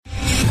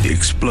The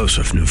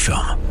explosive new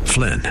film,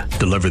 Flynn,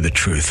 deliver the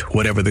truth,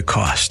 whatever the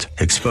cost,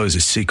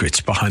 exposes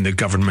secrets behind the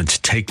government's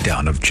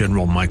takedown of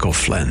General Michael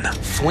Flynn.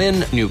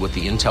 Flynn knew what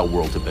the intel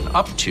world had been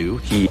up to.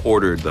 He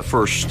ordered the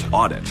first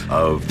audit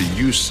of the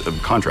use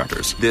of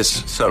contractors.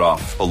 This set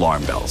off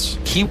alarm bells.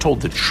 He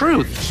told the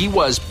truth. He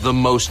was the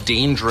most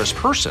dangerous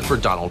person for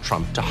Donald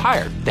Trump to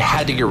hire. They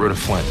had to get rid of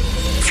Flynn.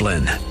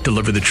 Flynn,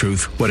 deliver the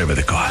truth, whatever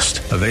the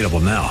cost. Available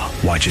now.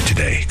 Watch it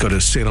today. Go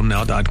to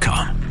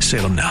salemnow.com.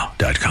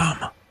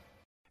 salemnow.com.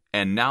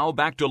 And now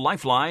back to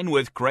Lifeline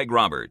with Craig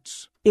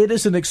Roberts. It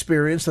is an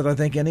experience that I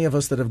think any of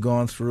us that have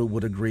gone through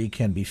would agree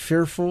can be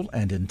fearful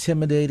and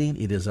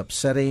intimidating. It is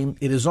upsetting.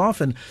 It is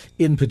often,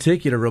 in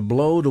particular, a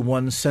blow to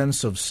one's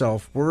sense of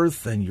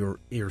self-worth and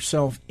your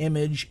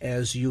self-image,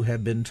 as you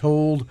have been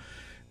told,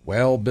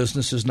 well,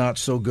 business is not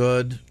so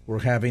good. We're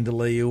having to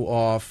lay you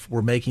off.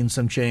 We're making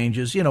some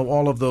changes. You know,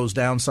 all of those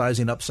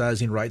downsizing,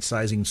 upsizing,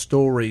 right-sizing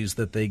stories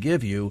that they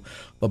give you.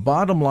 The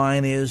bottom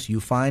line is you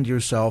find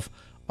yourself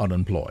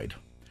unemployed.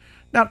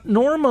 Now,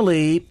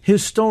 normally,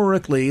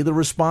 historically, the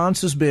response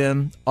has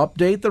been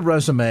update the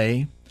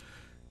resume,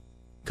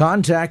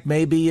 contact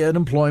maybe an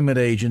employment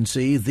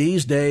agency.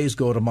 These days,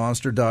 go to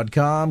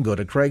Monster.com, go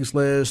to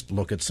Craigslist,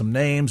 look at some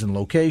names and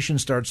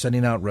locations, start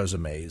sending out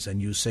resumes.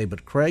 And you say,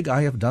 but Craig,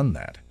 I have done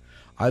that.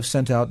 I've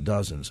sent out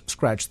dozens,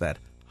 scratch that,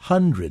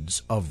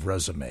 hundreds of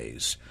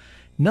resumes.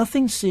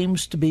 Nothing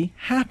seems to be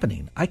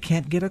happening. I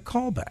can't get a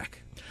call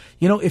back.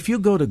 You know, if you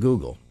go to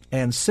Google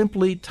and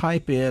simply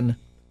type in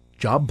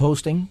job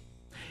posting,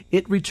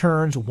 it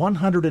returns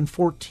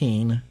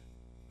 114,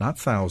 not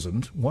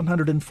thousand,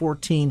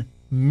 114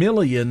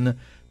 million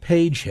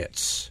page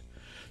hits.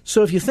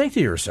 So if you think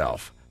to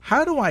yourself,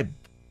 how do I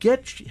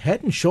get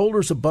head and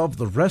shoulders above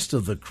the rest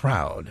of the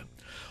crowd?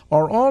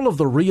 Are all of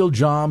the real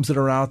jobs that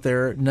are out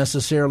there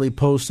necessarily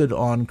posted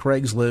on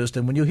Craigslist?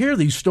 And when you hear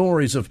these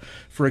stories of,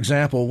 for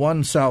example,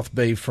 one South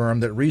Bay firm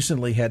that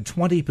recently had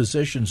 20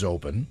 positions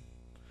open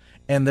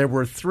and there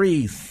were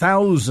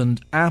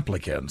 3,000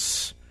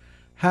 applicants,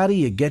 how do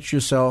you get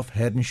yourself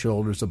head and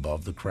shoulders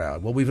above the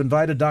crowd? Well, we've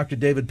invited Dr.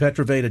 David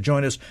Petrove to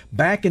join us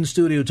back in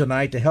studio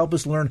tonight to help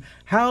us learn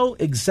how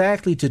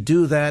exactly to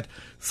do that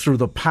through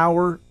the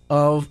power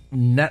of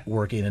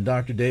networking. And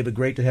Dr. David,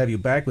 great to have you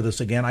back with us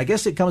again. I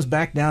guess it comes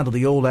back down to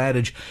the old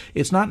adage,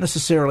 it's not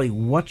necessarily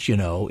what you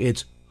know,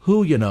 it's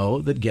who you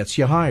know that gets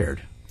you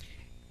hired.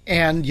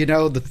 And, you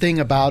know, the thing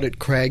about it,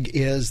 Craig,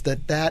 is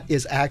that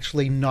is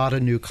actually not a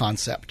new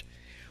concept.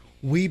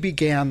 We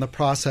began the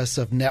process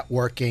of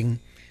networking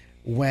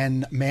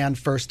when man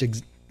first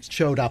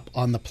showed up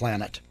on the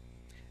planet.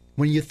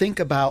 When you think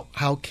about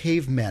how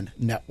cavemen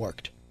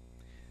networked,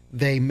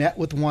 they met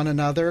with one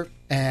another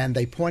and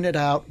they pointed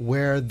out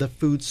where the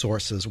food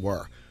sources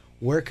were.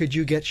 Where could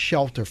you get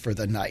shelter for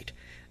the night?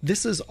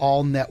 This is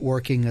all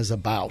networking is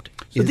about.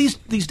 So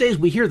these days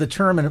we hear the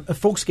term and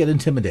folks get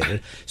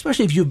intimidated,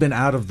 especially if you've been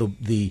out of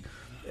the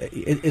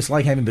it's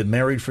like having been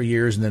married for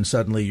years and then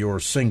suddenly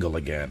you're single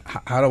again.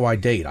 How do I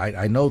date?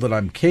 I know that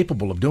I'm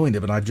capable of doing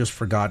it, but I've just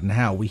forgotten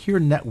how. We hear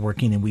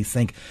networking and we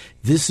think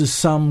this is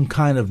some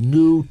kind of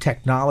new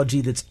technology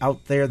that's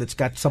out there that's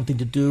got something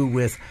to do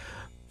with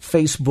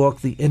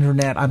Facebook, the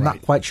internet. I'm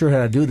not quite sure how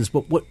to do this,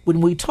 but when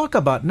we talk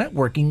about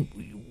networking,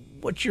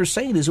 what you're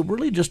saying is we're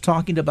really just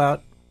talking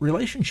about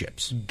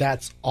relationships.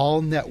 That's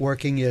all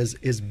networking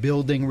is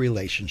building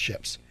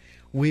relationships.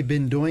 We've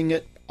been doing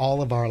it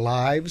all of our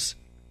lives.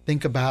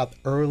 Think about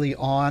early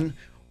on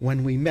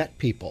when we met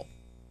people.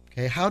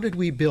 Okay, how did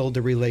we build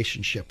a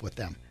relationship with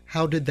them?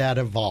 How did that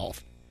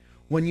evolve?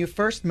 When you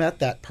first met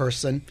that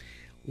person,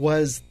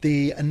 was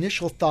the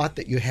initial thought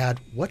that you had,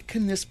 what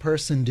can this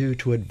person do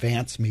to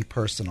advance me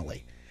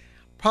personally?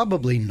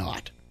 Probably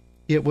not.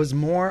 It was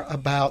more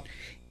about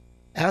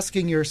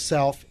asking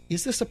yourself,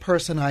 is this a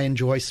person I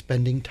enjoy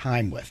spending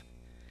time with?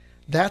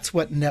 That's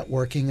what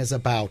networking is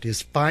about,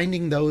 is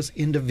finding those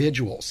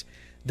individuals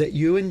that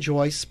you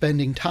enjoy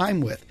spending time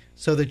with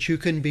so that you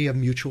can be a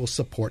mutual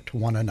support to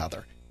one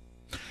another.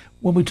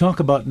 When we talk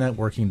about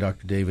networking,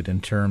 Dr. David,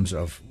 in terms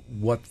of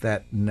what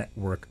that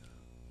network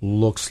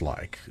looks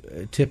like,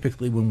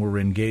 typically when we're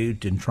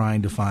engaged in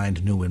trying to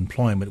find new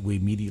employment, we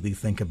immediately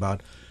think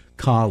about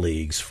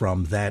colleagues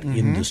from that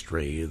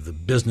industry, the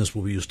business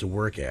we used to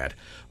work at.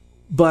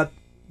 But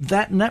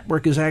that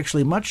network is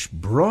actually much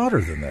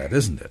broader than that,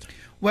 isn't it?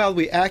 Well,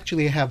 we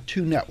actually have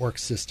two network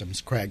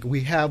systems, Craig.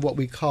 We have what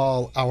we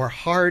call our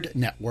hard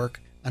network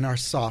and our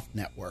soft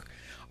network.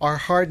 Our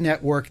hard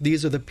network,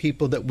 these are the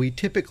people that we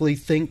typically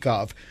think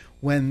of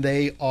when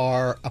they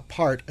are a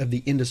part of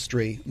the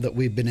industry that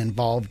we've been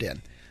involved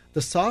in.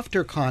 The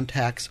softer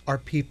contacts are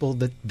people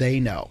that they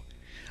know.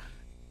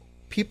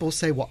 People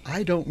say, well,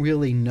 I don't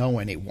really know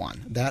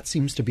anyone. That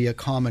seems to be a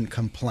common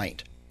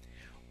complaint.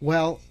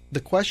 Well,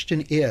 the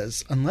question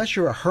is, unless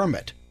you're a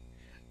hermit,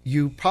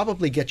 you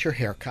probably get your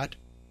hair cut,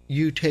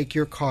 you take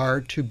your car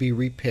to be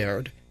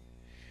repaired,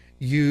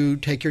 you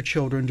take your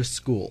children to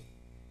school.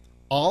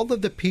 All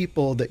of the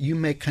people that you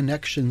make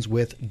connections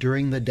with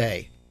during the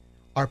day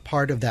are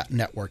part of that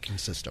networking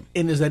system.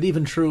 And is that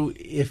even true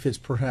if it's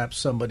perhaps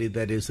somebody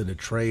that is in a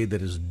trade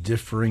that is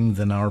differing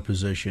than our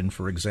position?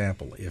 For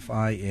example, if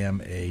I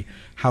am a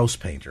house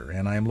painter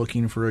and I am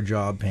looking for a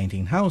job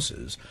painting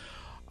houses,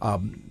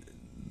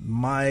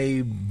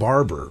 my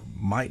barber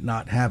might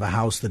not have a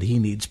house that he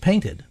needs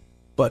painted,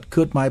 but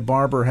could my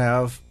barber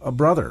have a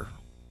brother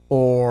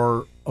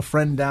or a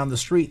friend down the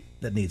street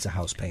that needs a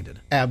house painted?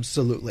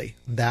 Absolutely.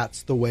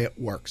 That's the way it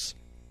works.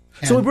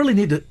 So we really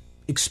need to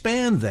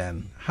expand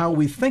then how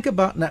we think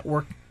about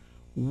network,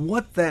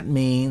 what that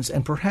means,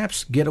 and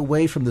perhaps get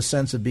away from the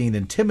sense of being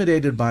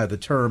intimidated by the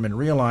term and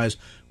realize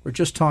we're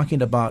just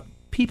talking about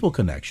people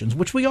connections,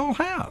 which we all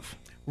have.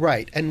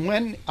 Right. And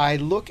when I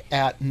look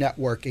at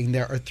networking,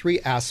 there are three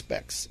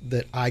aspects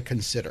that I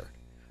consider.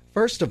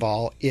 First of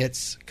all,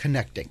 it's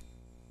connecting.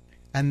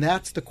 And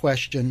that's the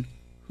question,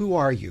 who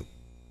are you?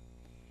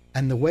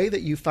 And the way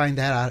that you find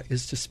that out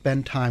is to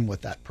spend time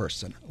with that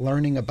person,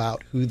 learning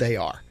about who they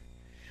are.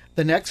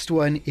 The next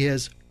one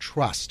is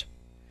trust.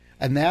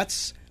 And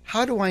that's,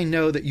 how do I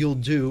know that you'll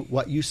do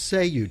what you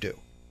say you do?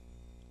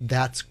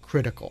 That's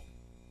critical.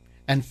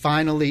 And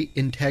finally,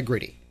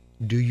 integrity.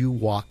 Do you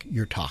walk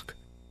your talk?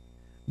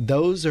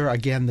 Those are,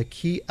 again, the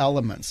key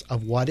elements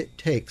of what it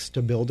takes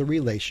to build a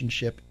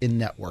relationship in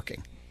networking.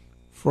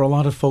 For a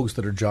lot of folks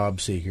that are job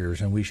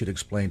seekers, and we should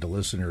explain to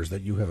listeners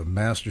that you have a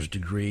master's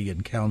degree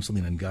in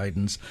counseling and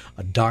guidance,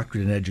 a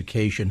doctorate in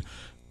education,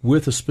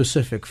 with a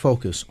specific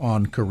focus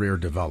on career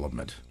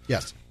development.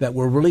 Yes. That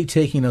we're really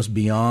taking us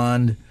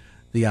beyond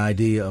the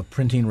idea of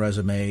printing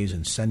resumes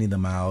and sending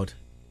them out.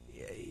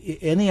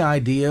 Any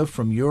idea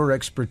from your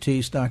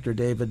expertise, Dr.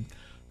 David,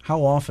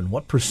 how often,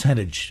 what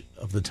percentage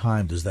of the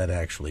time does that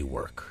actually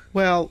work?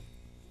 Well,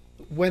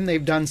 when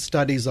they've done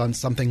studies on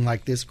something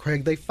like this,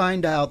 Craig, they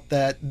find out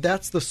that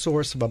that's the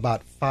source of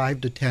about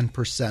 5 to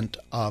 10%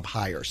 of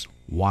hires.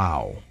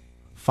 Wow.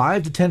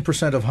 5 to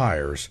 10% of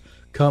hires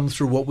come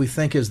through what we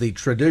think is the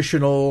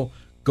traditional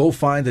go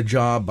find a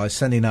job by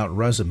sending out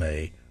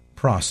resume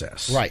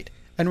process. Right.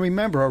 And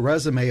remember, a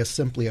resume is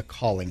simply a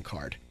calling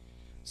card.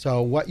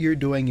 So what you're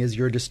doing is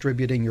you're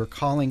distributing your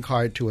calling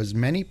card to as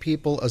many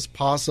people as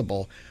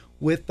possible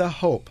with the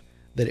hope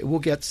that it will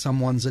get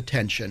someone's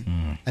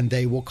attention and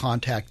they will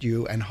contact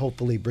you and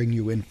hopefully bring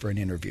you in for an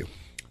interview.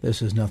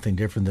 This is nothing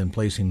different than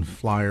placing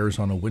flyers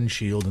on a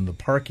windshield in the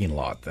parking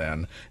lot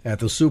then at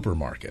the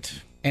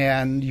supermarket.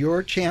 And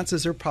your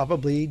chances are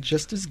probably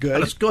just as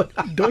good, That's good.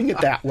 doing it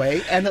that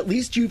way, and at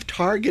least you've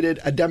targeted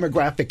a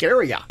demographic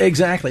area.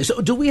 Exactly. So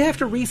do we have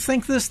to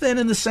rethink this then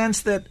in the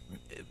sense that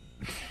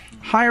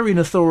hiring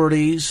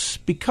authorities,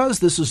 because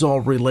this is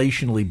all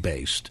relationally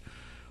based,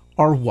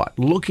 are what?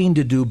 Looking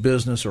to do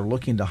business or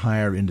looking to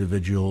hire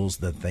individuals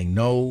that they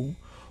know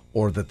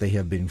or that they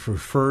have been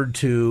referred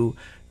to.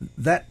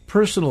 That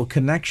personal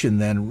connection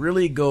then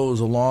really goes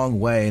a long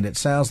way, and it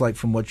sounds like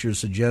from what you're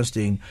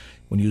suggesting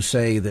when you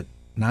say that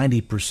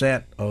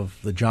 90% of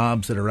the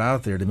jobs that are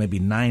out there, to maybe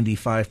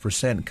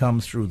 95%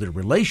 comes through the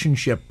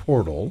relationship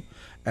portal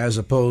as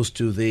opposed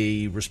to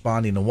the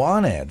responding to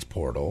want ads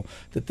portal,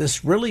 that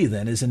this really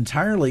then is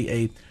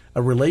entirely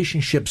a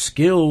relationship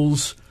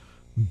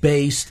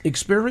skills-based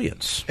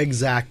experience.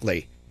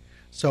 Exactly.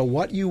 So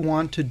what you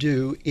want to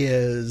do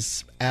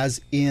is,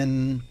 as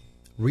in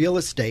real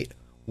estate,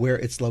 where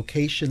it's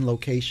location,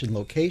 location,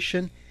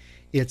 location,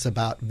 it's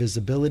about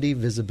visibility,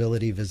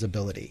 visibility,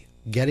 visibility.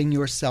 Getting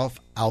yourself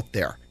out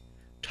there,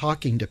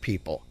 talking to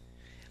people,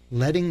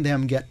 letting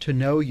them get to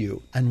know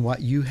you and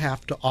what you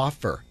have to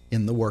offer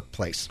in the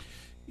workplace.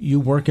 You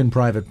work in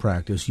private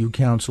practice. You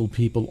counsel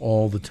people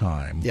all the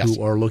time Yes.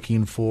 who are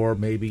looking for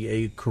maybe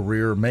a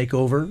career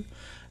makeover.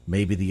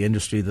 Maybe the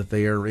industry that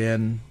they are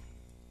in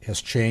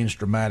has changed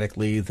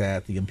dramatically,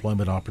 that the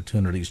employment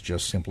opportunities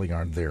just simply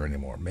aren't there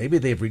anymore. Maybe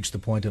they've reached the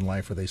point in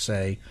life where they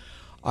say,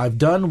 I've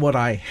done what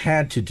I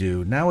had to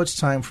do. Now it's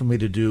time for me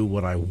to do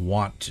what I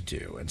want to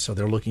do. And so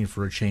they're looking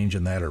for a change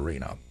in that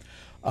arena.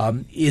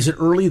 Is it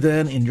early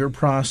then in your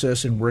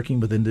process in working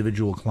with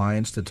individual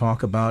clients to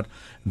talk about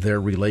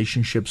their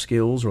relationship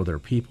skills or their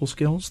people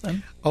skills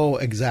then? Oh,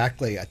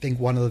 exactly. I think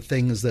one of the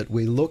things that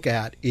we look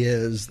at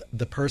is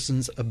the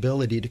person's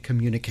ability to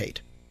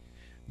communicate.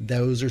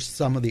 Those are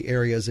some of the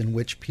areas in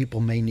which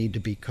people may need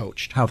to be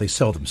coached. How they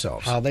sell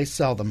themselves. How they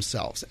sell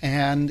themselves.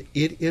 And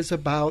it is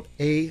about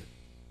a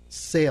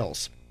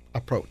sales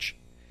approach.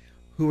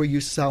 Who are you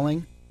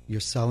selling? You're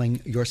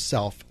selling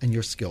yourself and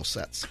your skill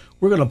sets.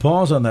 We're going to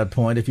pause on that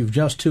point. If you've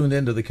just tuned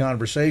into the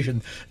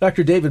conversation,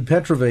 Dr. David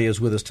Petrove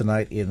is with us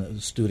tonight in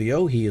the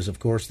studio. He is, of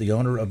course, the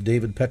owner of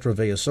David Petrove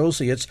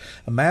Associates,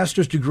 a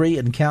master's degree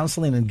in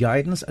counseling and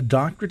guidance, a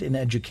doctorate in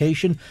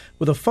education,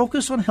 with a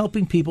focus on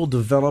helping people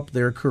develop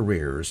their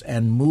careers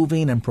and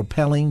moving and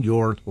propelling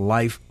your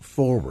life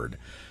forward.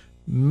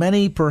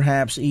 Many,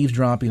 perhaps,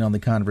 eavesdropping on the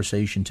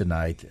conversation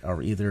tonight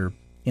are either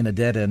in a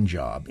dead-end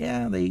job.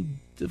 Yeah, they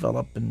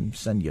develop and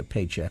send you a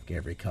paycheck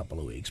every couple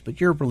of weeks,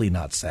 but you're really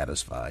not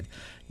satisfied.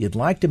 You'd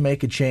like to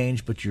make a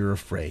change, but you're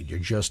afraid. You're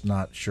just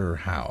not sure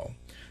how.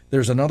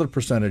 There's another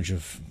percentage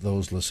of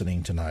those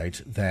listening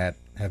tonight that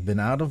have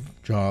been out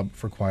of job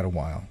for quite a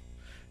while.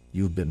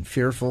 You've been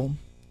fearful.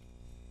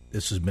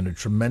 This has been a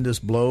tremendous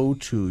blow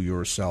to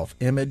your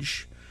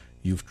self-image.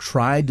 You've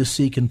tried to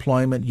seek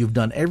employment. You've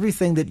done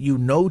everything that you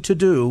know to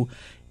do.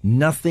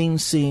 Nothing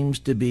seems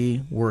to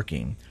be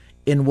working.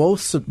 In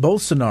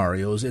both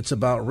scenarios, it's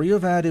about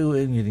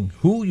reevaluating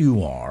who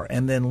you are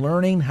and then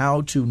learning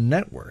how to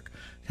network,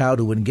 how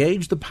to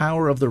engage the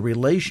power of the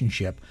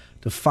relationship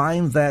to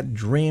find that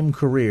dream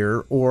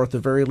career, or at the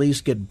very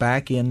least get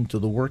back into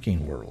the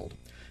working world.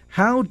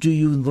 How do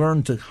you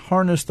learn to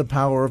harness the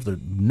power of the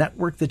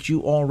network that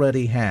you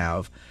already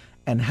have,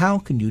 and how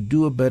can you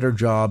do a better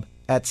job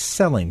at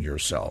selling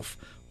yourself?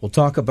 We'll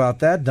talk about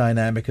that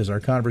dynamic as our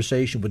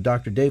conversation with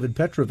Dr. David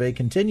Petrove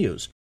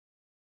continues.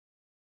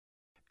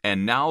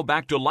 And now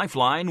back to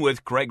Lifeline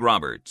with Craig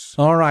Roberts.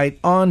 All right,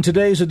 on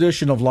today's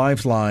edition of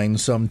Lifeline,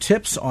 some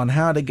tips on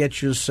how to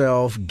get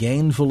yourself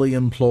gainfully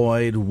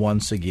employed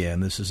once again.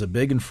 This is a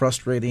big and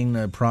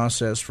frustrating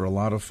process for a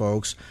lot of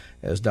folks,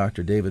 as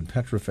Dr. David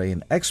Petrove,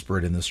 an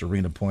expert in this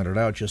arena, pointed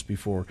out just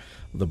before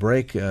the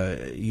break.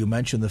 You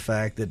mentioned the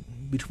fact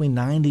that between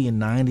 90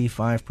 and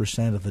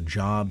 95% of the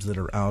jobs that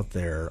are out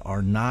there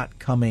are not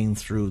coming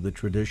through the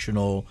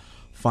traditional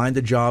find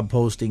a job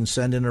posting,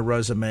 send in a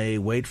resume,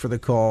 wait for the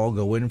call,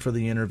 go in for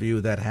the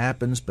interview. That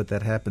happens, but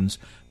that happens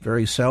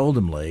very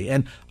seldomly.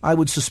 And I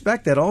would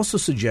suspect that also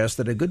suggests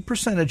that a good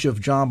percentage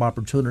of job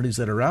opportunities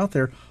that are out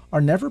there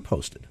are never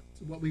posted.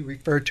 It's what we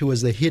refer to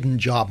as the hidden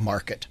job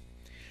market.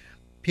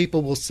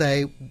 People will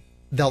say,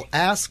 they'll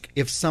ask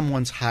if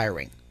someone's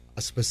hiring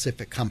a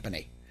specific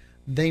company.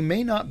 They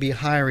may not be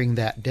hiring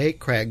that day,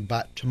 Craig,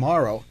 but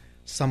tomorrow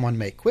someone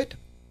may quit.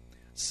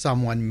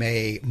 Someone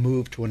may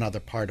move to another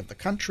part of the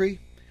country.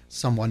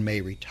 Someone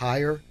may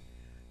retire.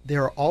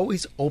 There are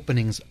always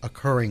openings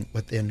occurring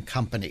within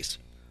companies.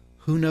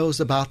 Who knows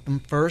about them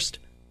first?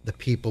 The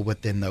people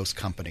within those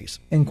companies.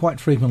 And quite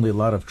frequently, a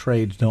lot of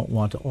trades don't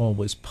want to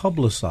always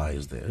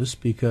publicize this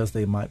because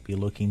they might be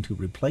looking to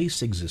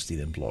replace existing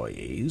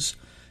employees.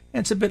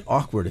 And it's a bit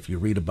awkward if you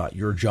read about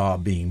your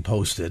job being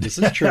posted. This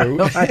is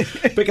true. I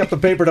pick up the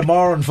paper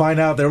tomorrow and find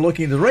out they're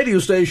looking, the radio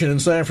station in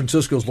San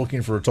Francisco is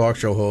looking for a talk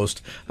show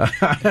host.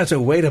 I say,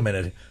 wait a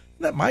minute.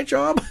 Isn't that my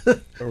job?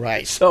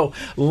 Right. So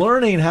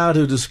learning how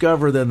to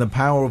discover then the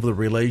power of the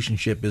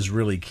relationship is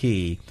really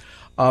key.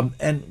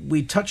 And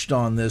we touched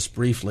on this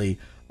briefly,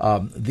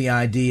 the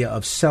idea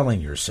of selling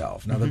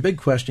yourself. Now, the big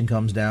question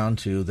comes down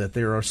to that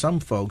there are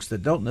some folks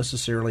that don't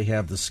necessarily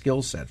have the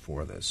skill set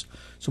for this.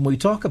 So when we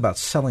talk about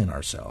selling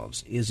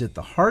ourselves, is it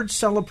the hard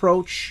sell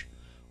approach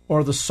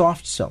or the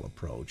soft sell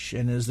approach?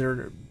 And is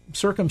there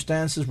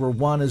circumstances where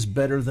one is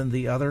better than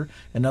the other?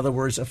 In other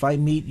words, if I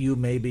meet you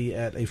maybe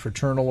at a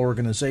fraternal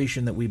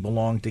organization that we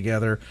belong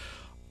together,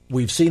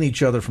 we've seen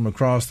each other from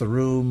across the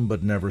room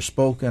but never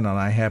spoken, and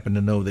I happen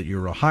to know that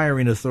you're a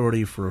hiring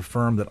authority for a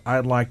firm that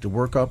I'd like to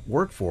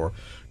work for.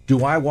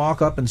 Do I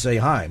walk up and say,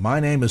 hi,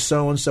 my name is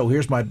so-and-so,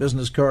 here's my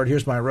business card,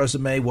 here's my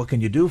resume, what can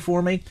you do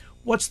for me?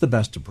 What's the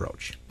best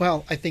approach?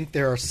 Well, I think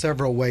there are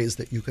several ways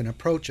that you can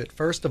approach it.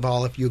 First of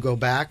all, if you go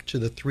back to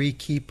the 3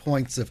 key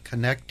points of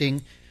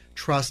connecting,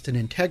 trust, and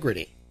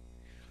integrity,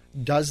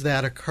 does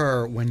that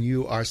occur when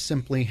you are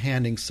simply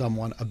handing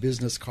someone a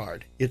business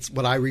card? It's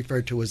what I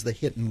refer to as the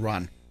hit and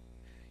run.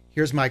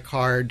 Here's my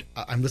card,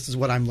 this is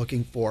what I'm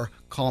looking for,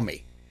 call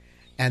me.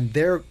 And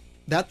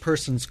that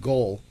person's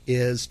goal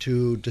is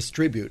to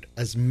distribute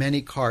as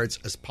many cards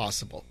as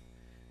possible.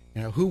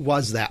 You know, who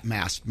was that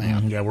masked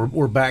man? Yeah,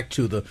 we're back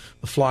to the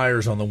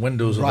flyers on the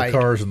windows of the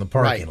cars in the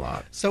parking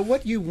lot. So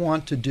what you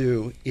want to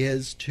do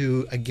is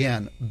to,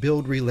 again,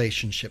 build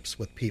relationships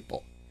with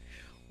people.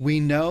 We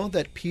know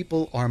that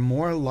people are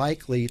more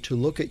likely to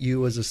look at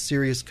you as a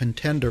serious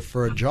contender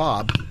for a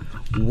job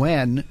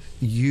when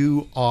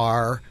you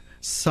are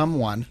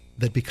someone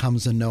that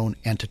becomes a known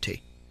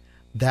entity.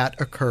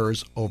 That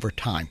occurs over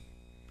time.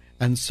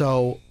 And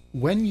so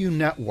when you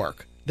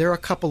network, there are a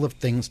couple of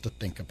things to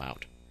think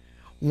about.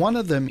 One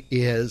of them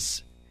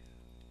is,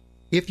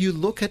 if you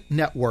look at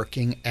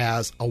networking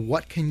as a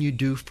what can you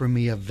do for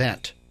me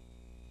event,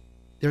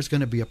 there's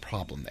going to be a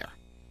problem there.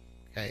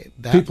 Okay,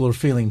 people are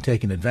feeling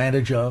taken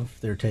advantage of.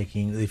 They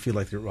feel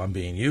like I'm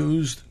being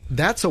used.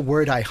 That's a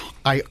word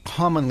I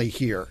commonly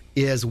hear,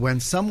 is when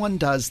someone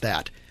does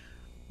that,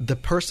 the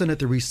person at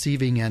the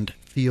receiving end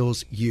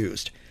feels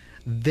used.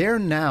 They're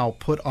now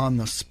put on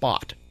the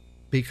spot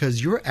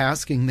because you're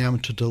asking them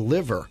to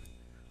deliver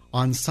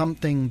on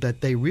something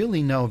that they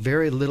really know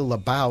very little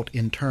about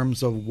in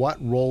terms of what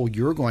role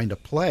you're going to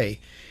play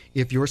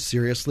if you're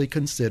seriously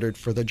considered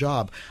for the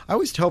job. I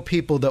always tell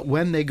people that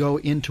when they go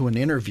into an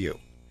interview,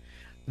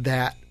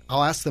 that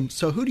I'll ask them,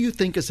 so who do you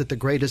think is at the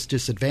greatest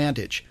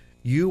disadvantage,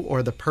 you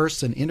or the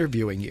person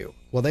interviewing you?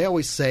 Well, they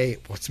always say,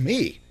 well, it's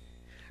me.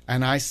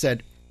 And I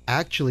said,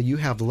 actually, you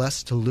have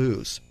less to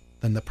lose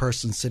than the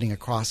person sitting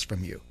across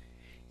from you.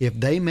 If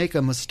they make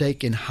a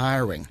mistake in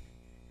hiring,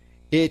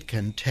 it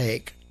can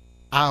take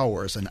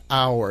hours and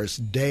hours,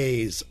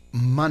 days,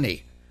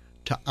 money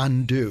to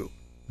undo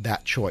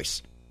that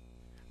choice.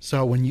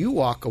 So when you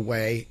walk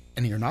away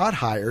and you're not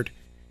hired,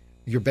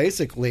 you're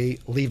basically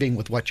leaving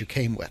with what you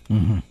came with.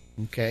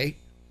 Okay?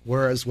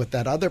 Whereas with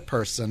that other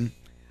person,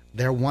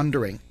 they're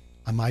wondering,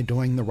 am I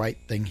doing the right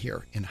thing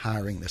here in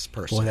hiring this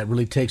person? Boy, that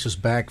really takes us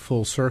back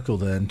full circle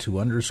then to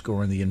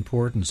underscoring the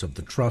importance of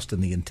the trust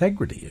and the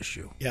integrity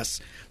issue. Yes.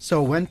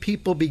 So when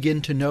people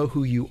begin to know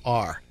who you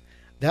are,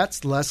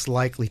 that's less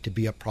likely to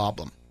be a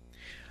problem.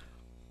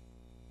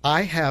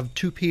 I have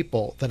two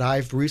people that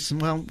I've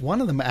recently, well,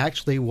 one of them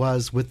actually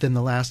was within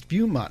the last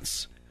few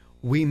months.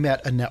 We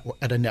met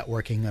at a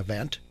networking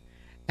event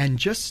and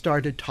just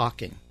started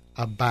talking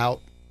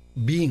about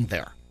being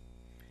there.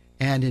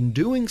 And in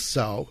doing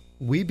so,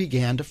 we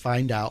began to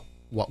find out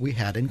what we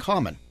had in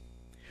common.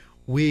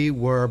 We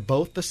were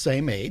both the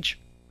same age,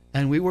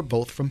 and we were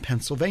both from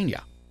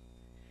Pennsylvania.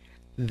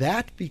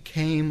 That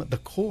became the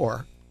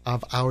core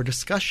of our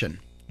discussion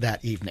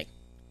that evening.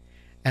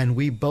 And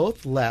we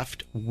both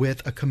left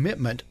with a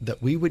commitment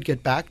that we would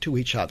get back to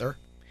each other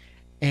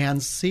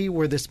and see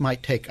where this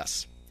might take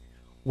us.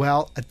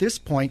 Well, at this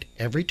point,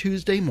 every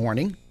Tuesday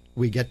morning,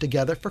 we get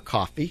together for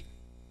coffee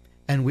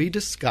and we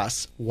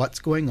discuss what's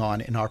going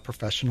on in our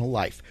professional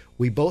life.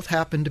 We both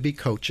happen to be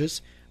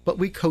coaches, but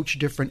we coach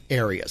different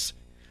areas.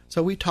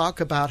 So we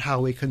talk about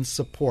how we can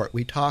support.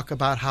 We talk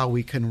about how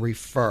we can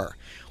refer.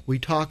 We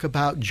talk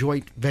about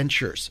joint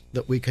ventures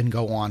that we can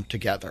go on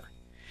together.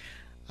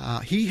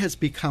 He has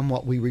become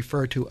what we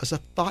refer to as a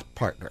thought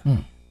partner.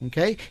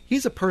 Okay?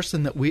 He's a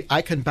person that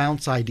I can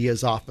bounce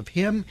ideas off of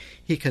him.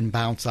 He can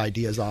bounce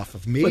ideas off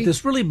of me. But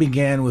this really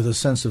began with a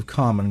sense of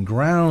common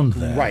ground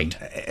then. Right.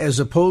 As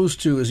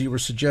opposed to, as you were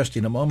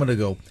suggesting a moment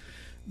ago,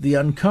 the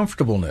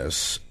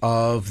uncomfortableness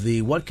of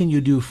the what can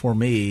you do for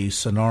me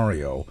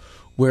scenario,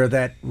 where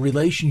that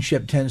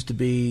relationship tends to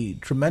be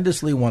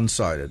tremendously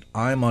one-sided.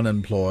 I'm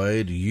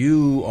unemployed.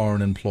 You are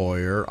an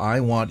employer. I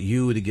want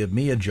you to give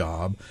me a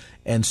job.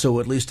 And so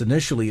at least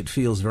initially it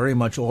feels very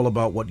much all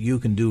about what you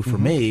can do for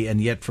me,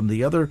 and yet from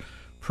the other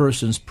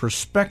person's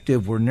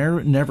perspective, we're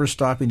never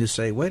stopping to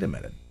say, wait a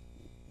minute,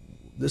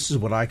 this is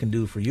what I can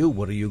do for you.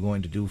 What are you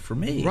going to do for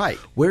me? Right.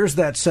 Where's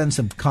that sense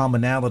of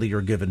commonality or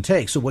give and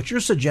take? So what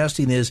you're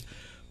suggesting is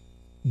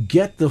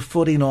get the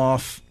footing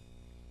off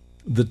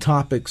the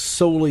topic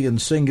solely and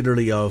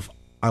singularly of,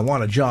 I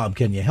want a job,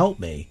 can you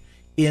help me,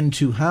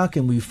 into how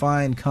can we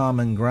find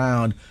common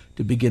ground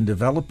to begin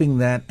developing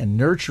that and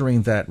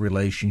nurturing that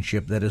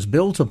relationship that is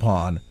built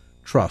upon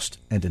trust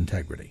and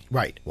integrity.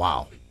 Right.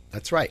 Wow.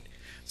 That's right.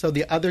 So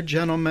the other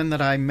gentleman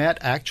that I met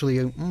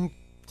actually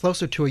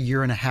closer to a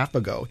year and a half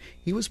ago,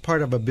 he was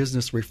part of a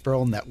business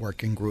referral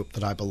networking group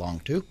that I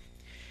belong to.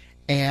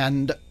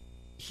 And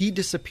he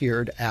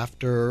disappeared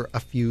after a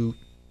few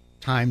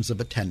times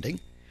of attending.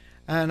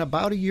 And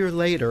about a year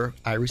later,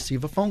 I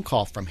receive a phone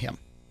call from him.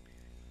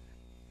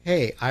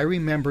 Hey, I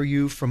remember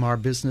you from our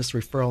business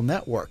referral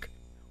network.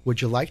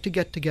 Would you like to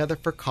get together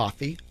for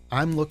coffee?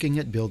 I'm looking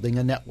at building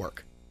a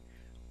network.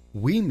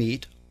 We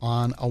meet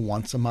on a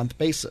once-a-month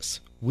basis.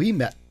 We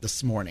met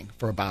this morning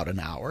for about an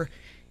hour.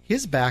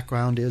 His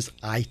background is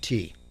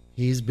IT.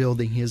 He's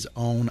building his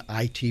own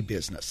IT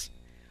business.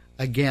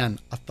 Again,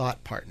 a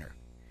thought partner.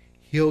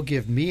 He'll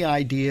give me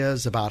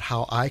ideas about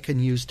how I can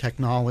use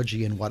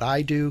technology in what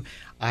I do.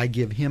 I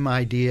give him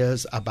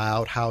ideas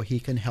about how he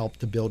can help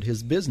to build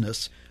his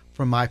business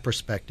from my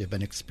perspective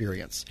and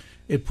experience.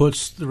 It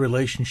puts the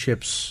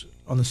relationships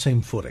on the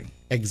same footing.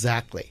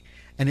 Exactly.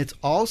 And it's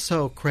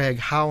also, Craig,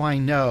 how I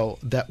know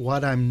that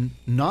what I'm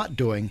not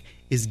doing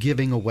is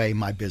giving away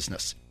my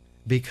business,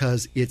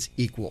 because it's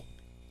equal.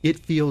 It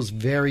feels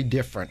very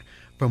different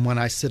from when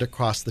I sit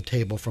across the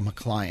table from a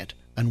client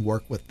and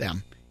work with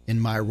them in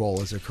my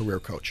role as a career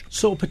coach.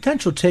 So a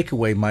potential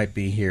takeaway might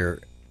be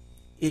here,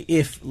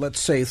 if, let's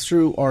say,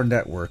 through our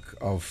network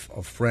of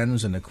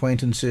friends and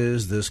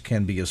acquaintances, this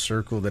can be a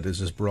circle that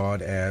is as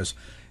broad as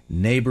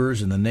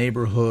neighbors in the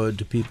neighborhood,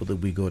 to people that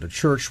we go to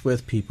church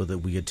with, people that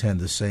we attend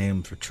the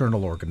same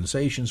fraternal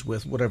organizations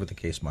with, whatever the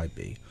case might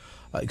be,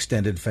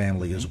 extended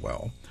family as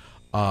well,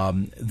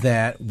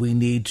 that we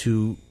need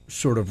to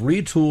sort of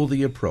retool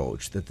the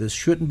approach, that this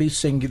shouldn't be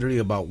singularly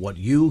about what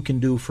you can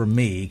do for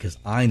me because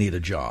I need a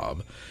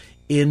job,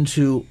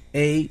 into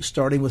A,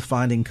 starting with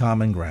finding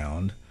common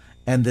ground,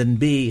 and then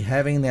B,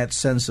 having that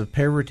sense of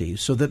parity,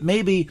 so that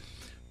maybe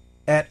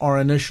at our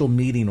initial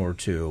meeting or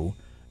two,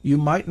 you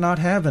might not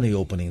have any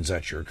openings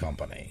at your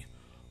company,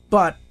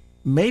 but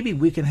maybe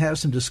we can have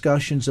some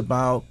discussions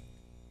about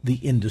the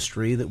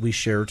industry that we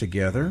share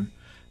together.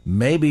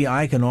 Maybe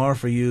I can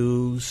offer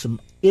you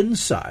some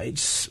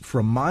insights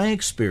from my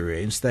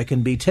experience that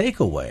can be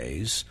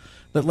takeaways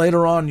that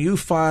later on you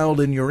filed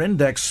in your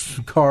index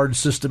card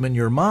system in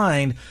your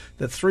mind,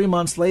 that 3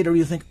 months later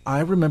you think, I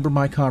remember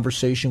my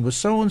conversation with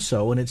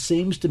so-and-so, and it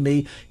seems to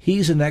me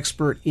he's an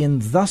expert in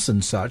thus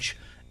and such,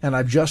 and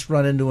I've just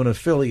run into an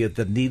affiliate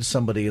that needs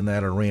somebody in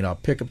that arena. I'll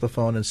pick up the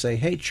phone and say,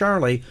 hey,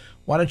 Charlie,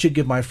 why don't you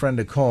give my friend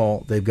a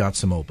call? They've got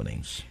some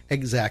openings.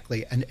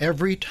 Exactly. And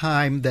every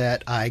time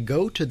that I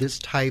go to this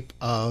type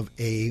of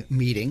a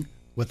meeting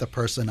with a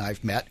person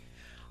I've met,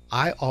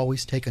 I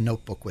always take a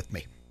notebook with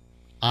me.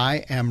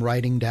 I am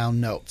writing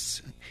down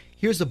notes.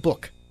 Here's a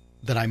book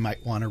that I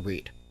might want to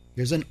read.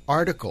 Here's an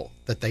article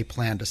that they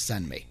plan to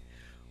send me.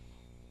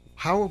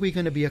 how are we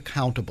going to be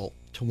accountable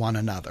to one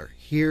another?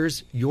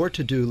 Here's your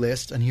to-do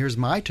list and here's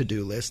my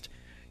to-do list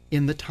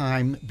in the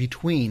time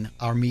between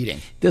our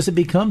meeting. Does it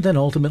become then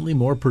ultimately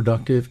more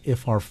productive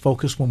if our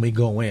focus when we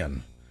go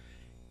in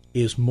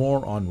is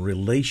more on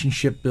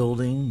relationship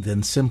building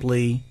than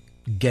simply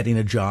getting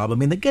a job? I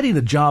mean, the getting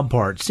a job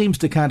part seems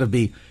to kind of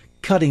be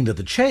cutting to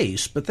the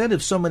chase, but then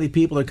if so many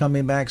people are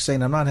coming back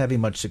saying, I'm not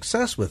having much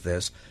success with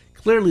this,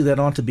 clearly that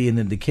ought to be an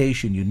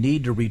indication you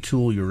need to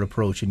retool your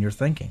approach and your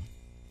thinking.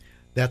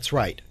 That's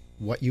right.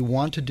 What you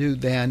want to do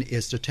then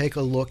is to take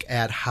a look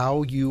at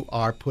how you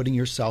are putting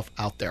yourself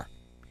out there.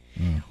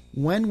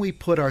 When we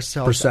put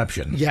ourselves...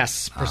 Perception.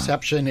 Yes,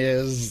 perception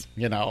is,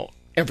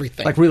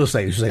 everything. Like real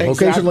estate. You say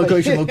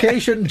Exactly.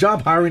 location.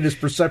 Job hiring is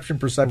perception.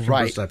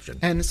 Right.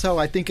 And so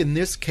I think in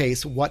this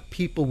case, what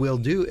people will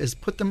do is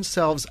put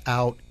themselves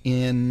out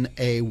in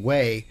a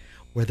way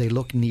where they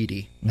look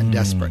needy and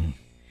desperate.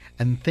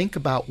 And think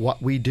about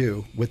what we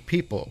do with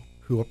people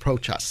who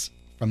approach us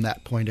from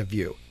that point of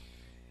view.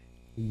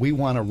 We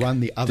want to run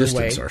the other way.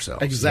 Distance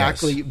ourselves.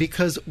 Exactly, yes.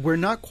 Because we're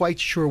not quite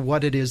sure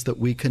what it is that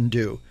we can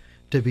do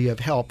to be of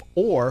help,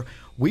 or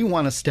we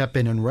want to step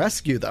in and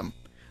rescue them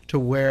to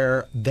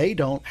where they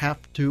don't have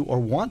to or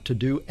want to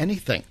do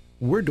anything.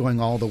 We're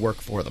doing all the work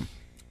for them.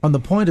 On the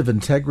point of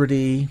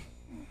integrity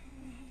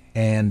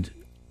and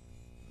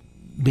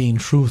being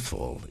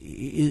truthful,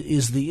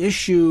 is the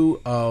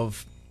issue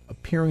of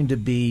appearing to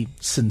be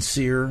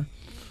sincere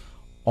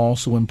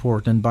also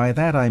important? And by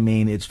that I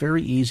mean it's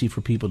very easy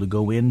for people to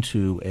go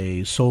into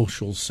a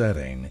social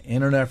setting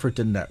in an effort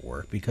to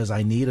network because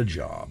I need a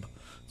job.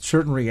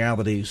 Certain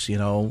realities,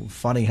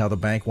 funny how the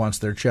bank wants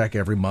their check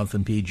every month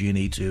in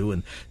PG&E too,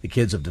 and the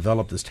kids have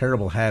developed this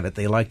terrible habit.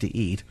 They like to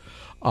eat.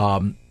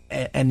 And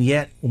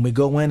yet, when we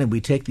go in and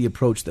we take the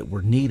approach that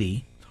we're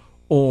needy,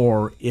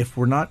 or if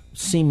we're not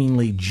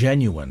seemingly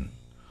genuine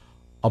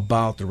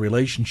about the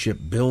relationship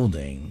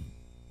building,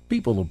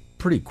 people will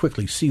pretty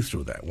quickly see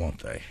through that, won't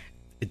they?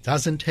 It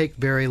doesn't take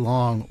very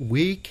long.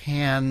 We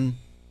can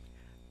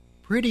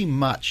pretty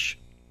much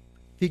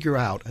figure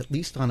out, at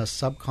least on a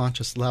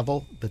subconscious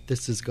level, that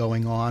this is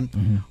going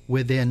on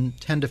within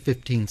 10 to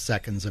 15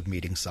 seconds of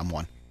meeting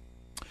someone.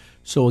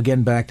 So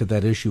again, back to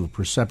that issue of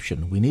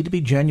perception. We need to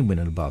be genuine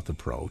about the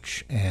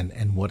approach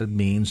and what it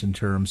means in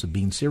terms of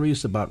being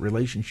serious about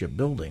relationship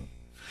building.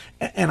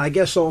 And I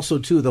guess also,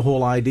 too, the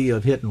whole idea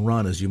of hit and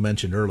run, as you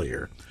mentioned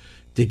earlier.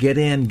 To get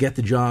in, get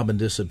the job, and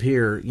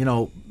disappear,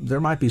 there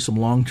might be some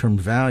long-term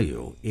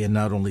value in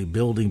not only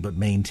building but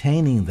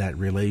maintaining that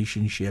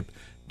relationship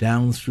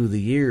down through the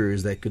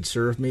years that could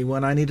serve me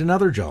when I need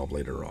another job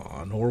later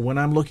on, or when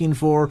I'm looking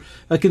for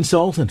a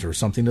consultant or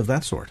something of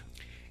that sort.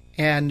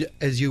 And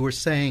as you were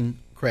saying,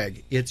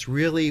 Craig, it's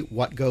really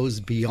what goes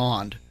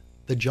beyond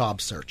the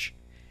job search.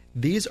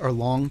 These are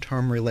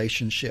long-term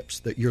relationships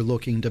that you're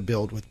looking to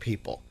build with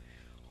people.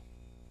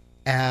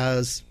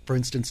 As, for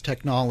instance,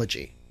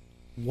 technology.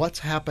 What's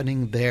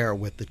happening there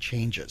with the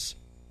changes?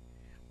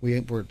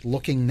 We're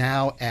looking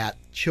now at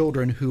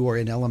children who are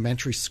in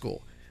elementary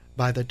school.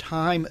 By the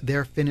time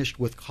they're finished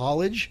with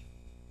college,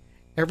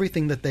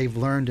 everything that they've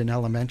learned in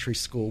elementary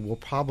school will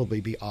probably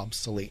be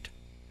obsolete.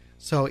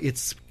 So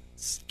it's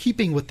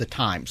keeping with the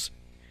times.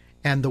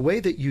 And the way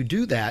that you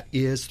do that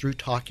is through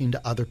talking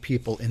to other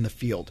people in the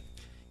field.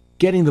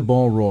 Getting the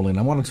ball rolling.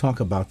 I want to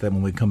talk about that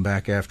when we come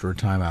back after a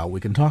timeout.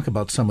 We can talk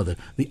about some of the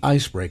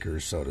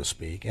icebreakers, so to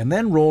speak, and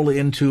then roll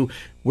into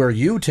where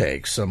you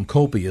take some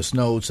copious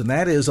notes, and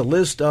that is a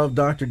list of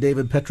Dr.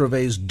 David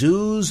Petrovet's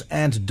do's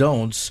and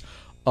don'ts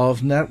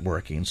of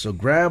networking. So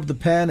grab the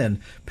pen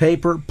and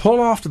paper, pull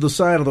off to the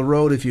side of the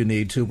road if you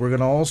need to. We're going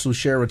to also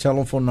share a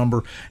telephone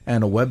number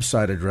and a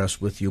website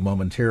address with you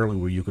momentarily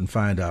where you can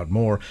find out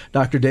more.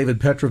 Dr. David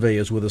Petrove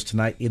is with us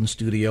tonight in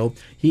studio.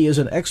 He is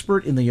an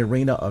expert in the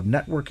arena of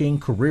networking,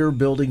 career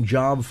building,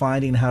 job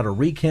finding, how to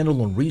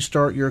rekindle and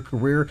restart your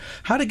career,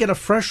 how to get a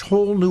fresh,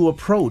 whole new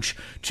approach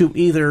to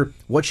either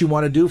what you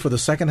want to do for the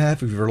second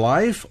half of your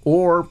life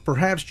or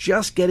perhaps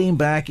just getting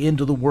back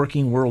into the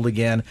working world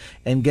again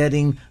and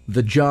getting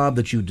the job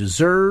that you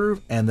deserve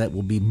and that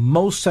will be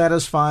most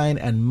satisfying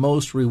and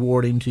most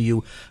rewarding to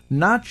you,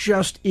 not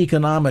just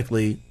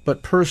economically,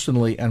 but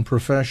personally and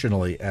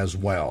professionally as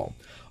well.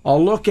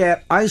 I'll look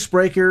at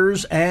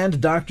icebreakers and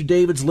Dr.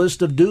 David's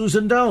list of do's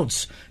and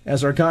don'ts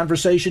as our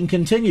conversation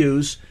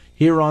continues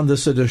here on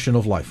this edition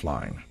of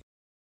Lifeline.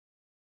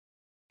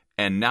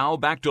 And now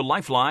back to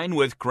Lifeline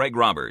with Craig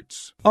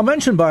Roberts. I'll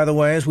mention, by the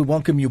way, as we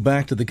welcome you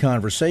back to the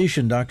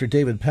conversation, Dr.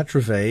 David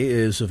Petrove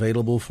is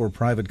available for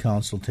private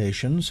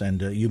consultations,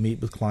 and you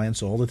meet with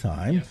clients all the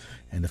time. Yes.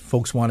 And if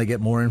folks want to get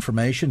more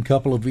information, a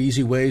couple of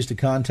easy ways to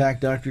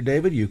contact Dr.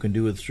 David. You can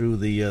do it through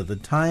the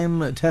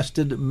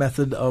time-tested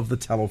method of the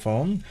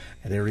telephone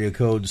at area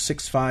code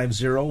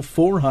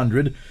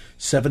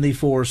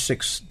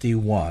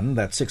 650-400-7461.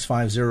 That's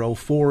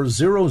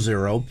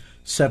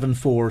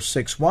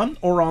 650-400-7461,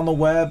 or on the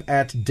web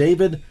at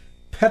David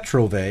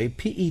Petrove,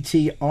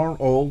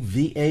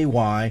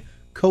 Petrovay,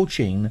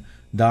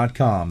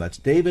 coaching.com. That's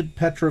David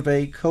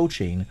Petrove,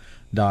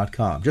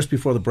 coaching.com. Just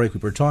before the break, we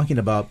were talking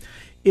about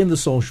in the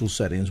social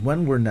settings,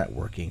 when we're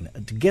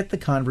networking, to get the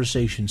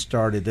conversation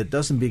started that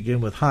doesn't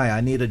begin with, hi, I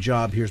need a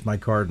job, here's my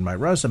card and my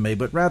resume,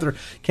 but rather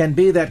can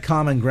be that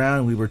common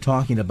ground we were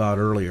talking about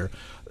earlier.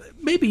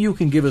 Maybe you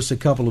can give us a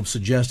couple of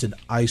suggested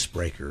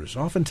icebreakers.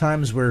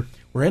 Oftentimes we're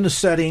in a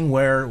setting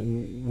where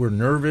we're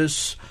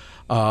nervous,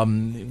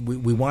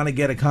 we want to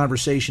get a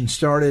conversation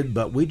started,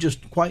 but we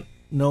just quite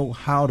know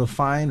how to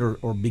find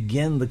or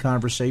begin the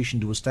conversation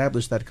to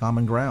establish that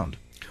common ground.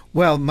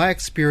 Well, my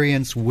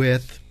experience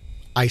with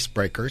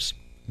icebreakers,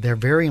 they're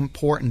very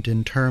important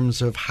in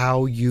terms of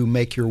how you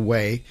make your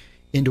way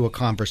into a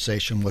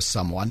conversation with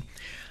someone.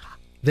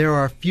 There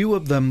are a few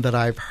of them that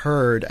I've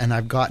heard and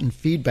I've gotten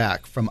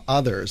feedback from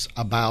others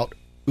about,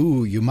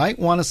 you might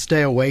want to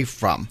stay away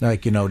from.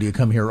 Like, do you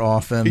come here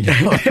often?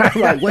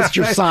 Right, what's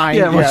your sign?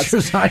 Yeah, what's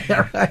your sign?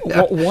 Right.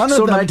 One of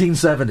them,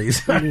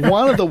 1970s.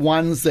 One of the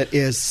ones that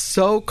is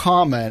so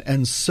common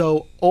and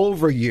so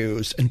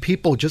overused, and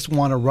people just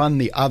want to run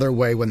the other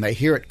way when they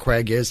hear it,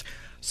 Craig, is,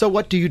 so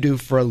what do you do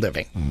for a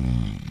living?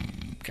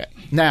 Okay.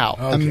 Now,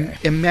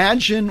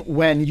 imagine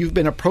when you've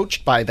been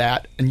approached by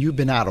that and you've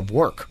been out of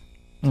work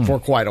for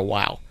quite a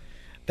while.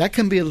 That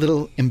can be a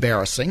little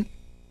embarrassing,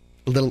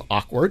 a little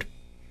awkward.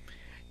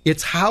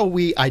 It's how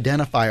we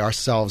identify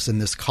ourselves in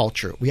this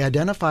culture. We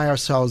identify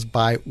ourselves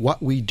by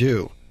what we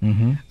do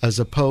as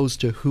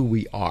opposed to who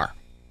we are.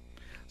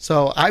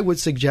 So I would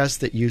suggest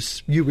that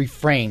you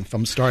refrain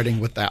from starting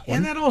with that one.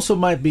 And that also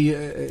might be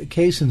a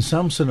case in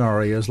some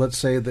scenarios. Let's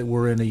say that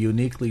we're in a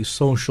uniquely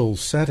social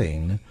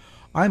setting.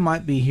 I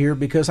might be here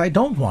because I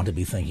don't want to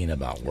be thinking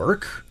about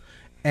work,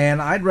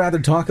 and I'd rather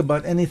talk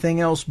about anything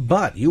else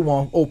but. You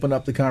won't open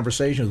up the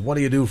conversation with, what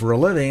do you do for a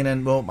living?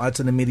 And, well, that's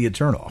an immediate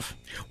turnoff.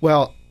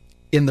 Well,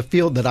 in the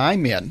field that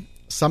I'm in,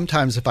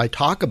 sometimes if I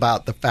talk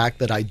about the fact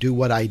that I do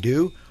what I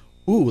do,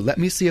 let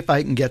me see if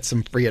I can get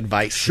some free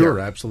advice. Sure,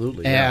 here.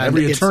 Absolutely. And yeah.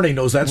 Every attorney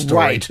knows that story,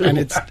 right, too. And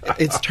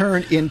it's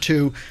turned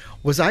into,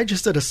 was I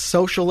just at a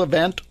social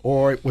event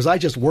or was I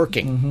just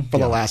working for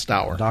the last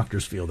hour?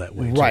 Doctors feel that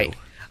way, right. too.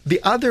 The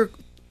other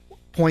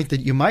point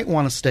that you might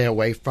want to stay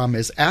away from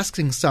is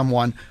asking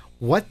someone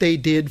what they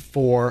did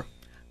for,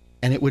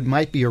 and it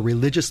might be a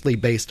religiously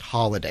based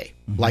holiday,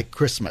 like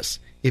Christmas.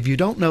 If you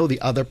don't know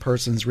the other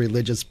person's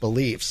religious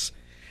beliefs,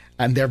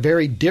 and they're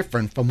very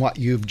different from what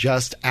you've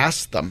just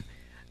asked them,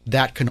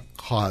 that can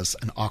cause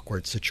an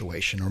awkward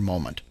situation or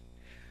moment.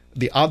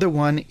 The other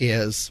one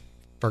is,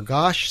 for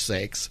gosh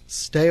sakes,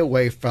 stay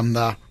away from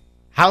the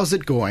how's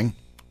it going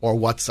or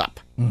what's up.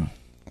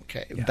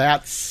 Okay,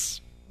 that's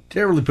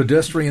terribly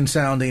pedestrian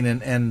sounding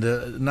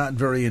and not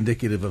very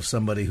indicative of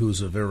somebody who's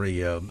a very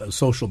a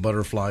social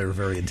butterfly or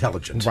very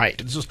intelligent. Right.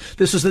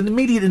 This is an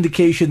immediate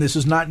indication this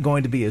is not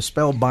going to be a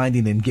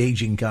spellbinding,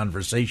 engaging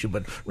conversation,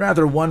 but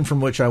rather one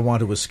from which I want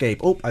to escape.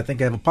 Oh, I think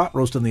I have a pot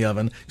roast in the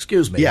oven.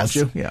 Excuse me, yes.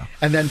 Won't you? Yeah.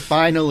 And then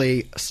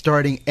finally,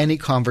 starting any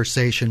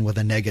conversation with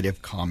a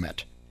negative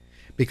comment,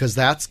 because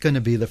that's going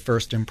to be the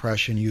first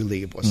impression you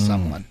leave with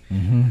someone.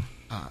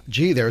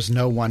 Gee, there's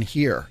no one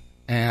here.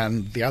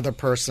 And the other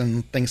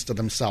person thinks to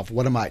themselves,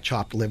 what am I,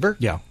 chopped liver?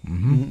 Yeah.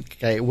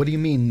 Okay, what do you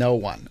mean no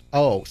one?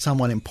 Oh,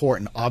 someone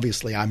important.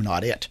 Obviously, I'm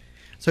not it.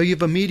 So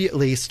you've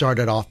immediately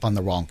started off on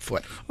the wrong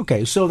foot.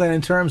 Okay, so then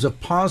in terms of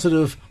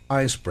positive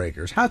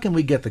icebreakers, how can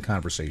we get the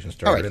conversation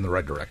started in the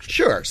right direction?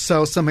 Sure.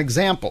 So some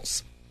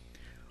examples.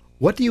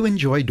 What do you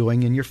enjoy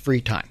doing in your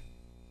free time?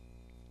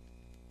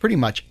 Pretty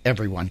much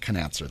everyone can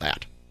answer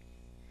that.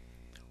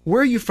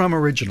 Where are you from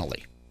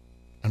originally?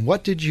 And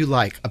what did you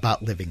like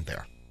about living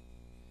there?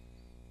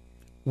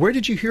 Where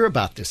did you hear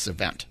about this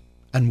event,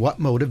 and what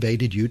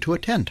motivated you to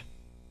attend?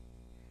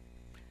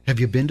 Have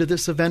you been to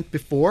this event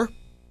before?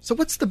 So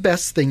what's the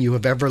best thing you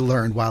have ever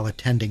learned while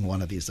attending one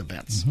of these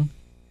events?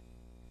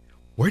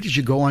 Where did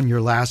you go on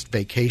your last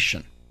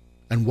vacation,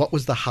 and what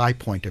was the high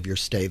point of your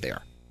stay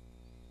there?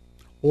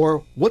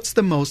 Or what's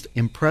the most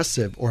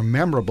impressive or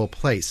memorable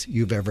place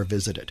you've ever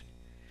visited?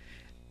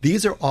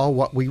 These are all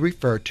what we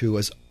refer to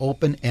as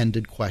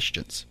open-ended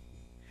questions.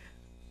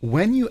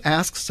 When you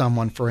ask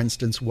someone, for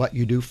instance, what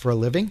you do for a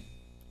living,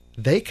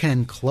 they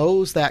can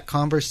close that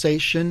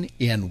conversation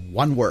in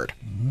one word.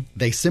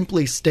 They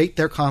simply state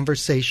their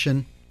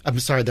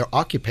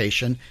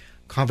occupation,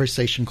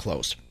 conversation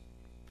closed.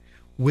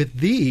 With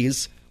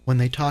these, when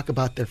they talk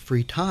about their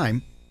free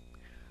time,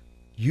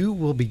 you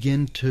will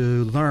begin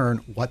to learn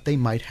what they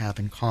might have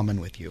in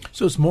common with you.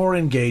 So it's more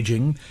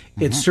engaging.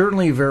 It's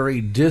certainly very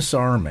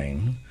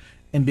disarming.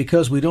 And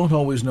because we don't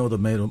always know the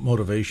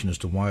motivation as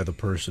to why the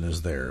person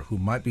is there, who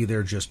might be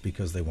there just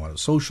because they want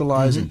to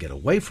socialize and get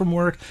away from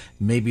work,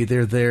 maybe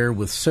they're there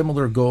with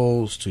similar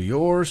goals to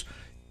yours,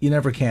 you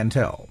never can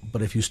tell.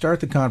 But if you start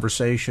the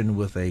conversation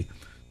with a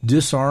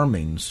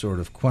disarming sort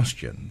of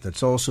question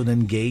that's also an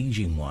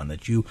engaging one,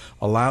 that you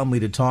allow me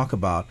to talk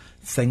about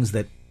things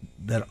that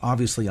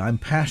obviously I'm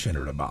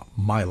passionate about,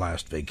 my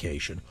last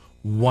vacation,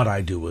 what I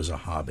do as a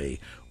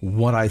hobby,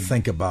 what I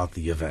think about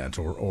the event,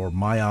 or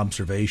my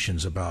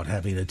observations about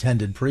having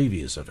attended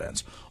previous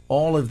events.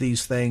 All of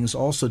these things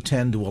also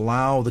tend to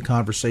allow the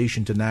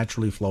conversation to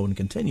naturally flow and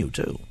continue,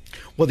 too.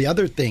 Well, the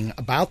other thing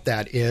about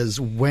that is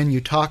when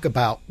you talk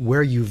about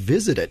where you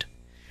visited,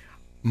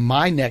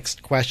 my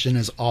next question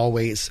is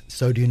always,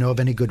 so do you know of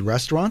any good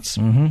restaurants?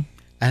 Mm-hmm.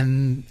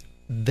 And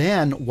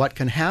then what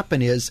can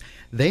happen is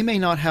they may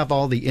not have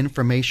all the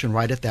information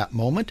right at that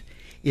moment.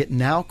 It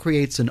now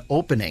creates an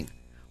opening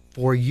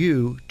for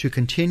you to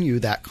continue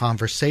that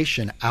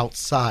conversation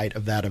outside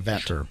of that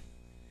event. Sure.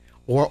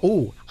 Or,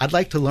 oh, I'd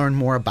like to learn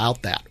more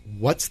about that.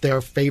 What's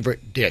their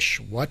favorite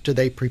dish? What do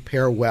they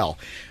prepare well?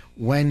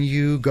 When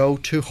you go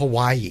to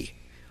Hawaii,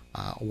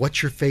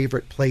 what's your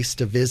favorite place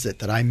to visit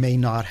that I may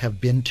not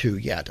have been to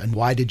yet, and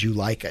why did you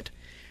like it?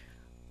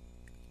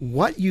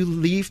 What you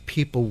leave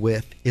people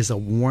with is a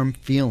warm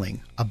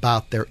feeling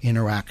about their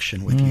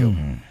interaction with you.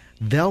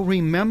 They'll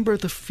remember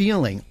the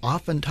feeling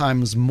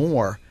oftentimes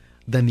more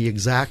than the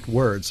exact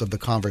words of the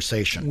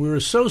conversation. We're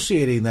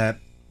associating that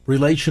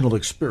relational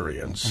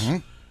experience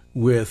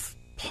with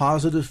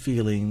positive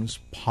feelings,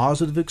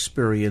 positive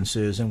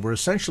experiences, and we're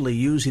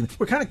essentially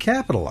we're kind of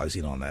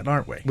capitalizing on that,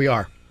 aren't we? We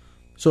are.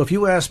 So if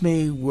you ask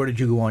me, where did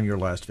you go on your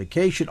last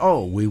vacation?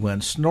 Oh, we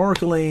went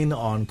snorkeling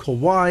on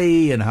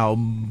Kauai and how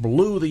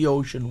blue the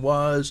ocean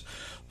was.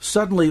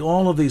 Suddenly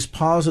all of these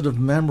positive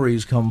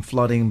memories come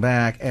flooding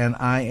back, and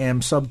I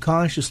am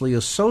subconsciously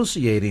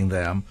associating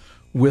them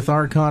with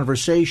our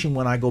conversation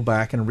when I go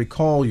back and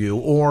recall you,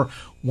 or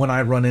when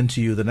I run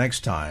into you the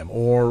next time,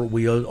 or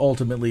we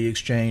ultimately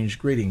exchange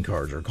greeting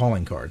cards, or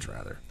calling cards,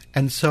 rather.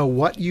 And so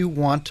what you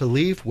want to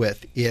leave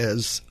with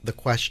is the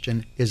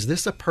question, is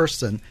this a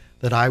person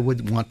that I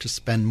would want to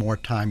spend more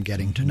time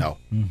getting to know?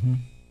 Mm-hmm.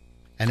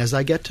 And as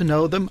I get to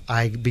know them,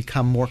 I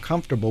become more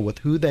comfortable with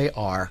who they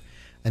are,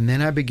 and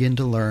then I begin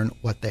to learn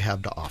what they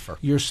have to offer.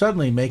 You're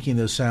suddenly making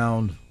this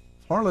sound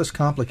far less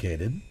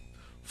complicated,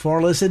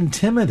 far less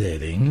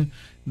intimidating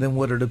than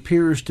what it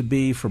appears to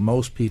be for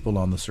most people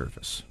on the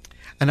surface.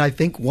 And I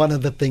think one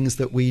of the things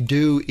that we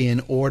do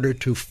in order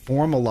to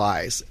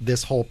formalize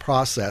this whole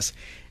process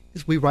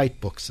is we write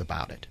books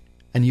about it,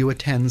 and you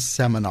attend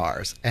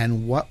seminars.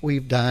 And what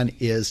we've done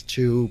is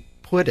to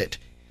put it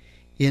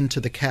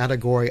into the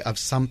category of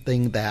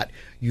something that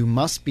you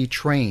must be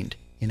trained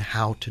in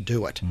how to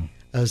do it,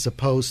 as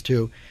opposed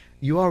to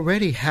you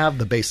already have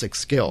the basic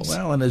skills.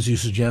 Well, and as you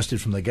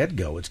suggested from the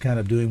get-go, it's kind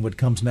of doing what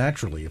comes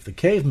naturally. If the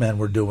cavemen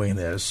were doing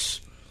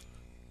this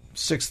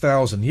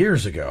 6,000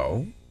 years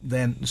ago,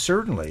 then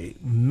certainly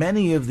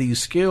many of these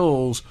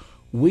skills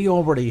we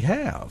already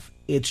have.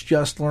 It's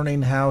just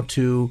learning how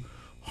to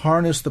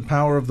harness the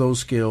power of those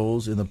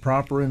skills in the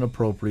proper and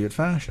appropriate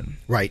fashion.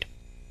 Right.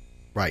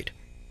 Right.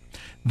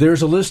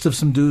 There's a list of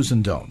some do's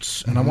and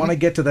don'ts, and I want to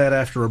get to that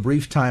after a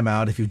brief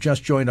timeout. If you've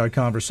just joined our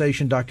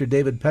conversation, Dr.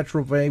 David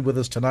Petrove with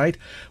us tonight.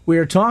 We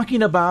are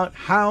talking about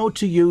how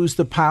to use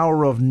the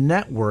power of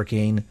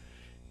networking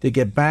to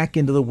get back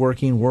into the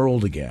working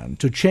world again,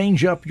 to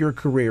change up your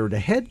career, to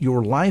head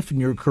your life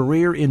and your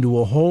career into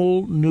a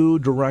whole new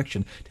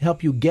direction, to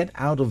help you get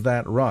out of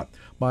that rut.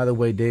 By the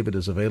way, David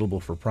is available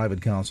for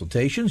private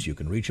consultations. You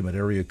can reach him at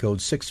area code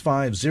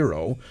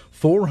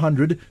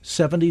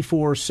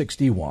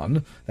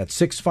 650-400-7461. That's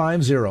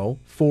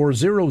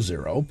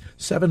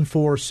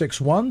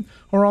 650-400-7461,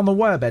 or on the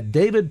web at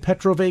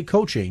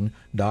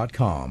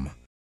davidpetrovecoaching.com.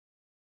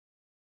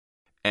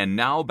 And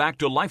now back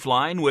to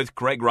Lifeline with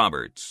Craig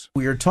Roberts.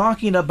 We are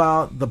talking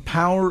about the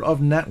power of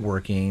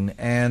networking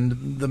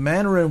and the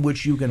manner in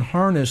which you can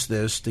harness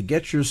this to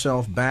get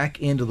yourself back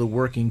into the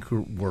working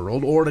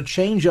world, or to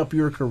change up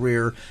your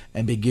career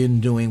and begin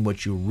doing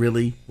what you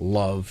really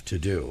love to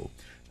do.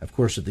 Of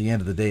course, at the end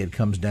of the day, it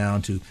comes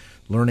down to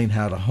learning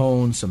how to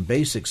hone some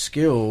basic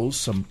skills,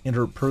 some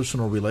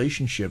interpersonal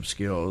relationship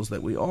skills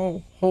that we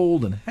all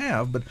hold and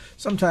have, but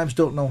sometimes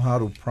don't know how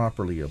to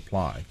properly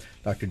apply.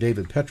 Dr.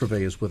 David Petrove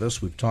is with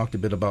us. We've talked a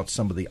bit about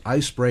some of the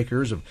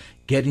icebreakers of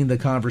getting the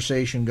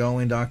conversation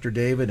going, Dr.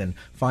 David, and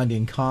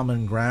finding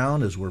common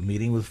ground as we're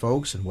meeting with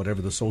folks and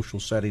whatever the social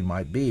setting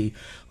might be.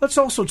 Let's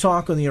also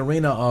talk in the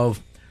arena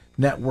of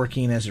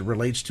networking as it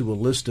relates to a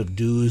list of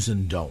do's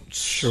and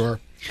don'ts. Sure.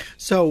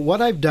 So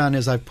what I've done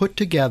is I've put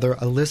together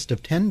a list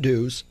of 10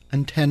 do's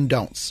and 10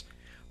 don'ts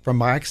from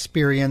my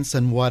experience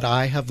and what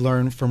I have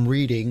learned from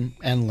reading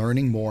and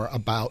learning more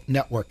about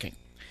networking.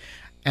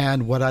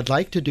 And what I'd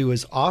like to do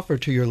is offer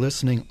to your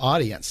listening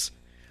audience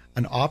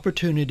an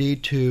opportunity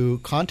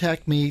to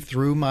contact me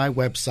through my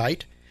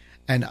website,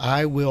 and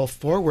I will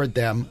forward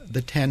them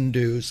the 10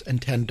 do's and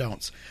 10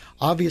 don'ts.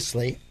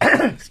 Obviously,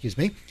 excuse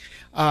me,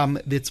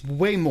 it's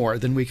way more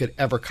than we could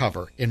ever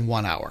cover in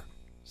 1 hour.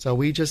 So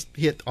we just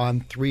hit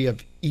on 3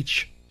 of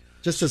each,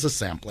 just as a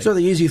sampling. So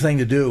the easy thing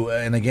to do,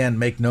 and again,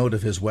 make note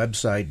of his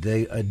website,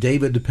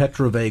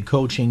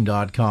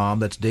 davidpetrovecoaching.com.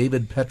 That's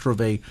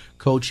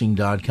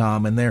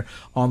davidpetrovecoaching.com. And there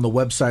on the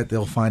website,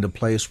 they'll find a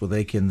place where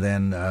they can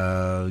then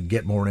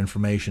get more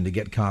information to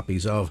get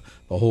copies of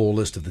the whole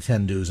list of the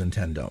 10 do's and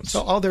 10 don'ts.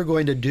 So all they're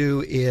going to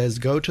do is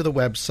go to the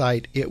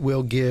website. It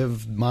will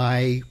give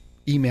my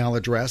email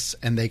address,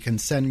 and they can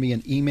send me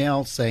an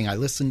email saying, I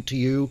listened to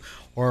you,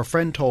 or a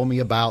friend told me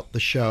about the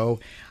show.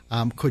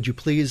 Could you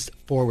please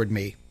forward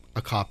me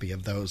a copy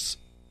of those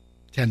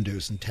 10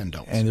 do's and 10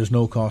 don'ts. And there's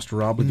no cost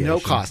or obligation. No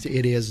cost.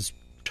 It is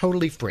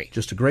totally free.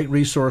 Just a great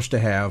resource to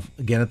have,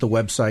 again, at the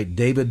website,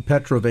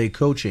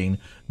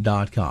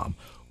 davidpetrovecoaching.com.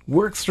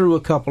 Work through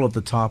a couple of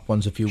the top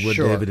ones, if you would,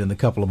 Sure. David, in the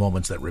couple of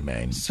moments that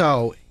remain.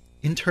 So,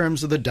 in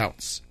terms of the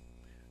don'ts,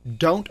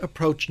 don't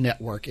approach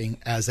networking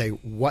as a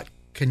what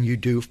can you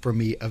do for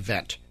me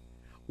event.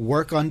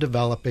 Work on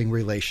developing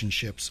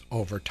relationships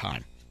over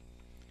time.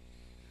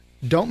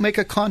 Don't make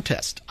a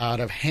contest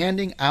out of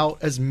handing out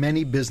as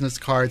many business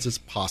cards as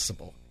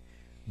possible.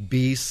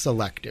 Be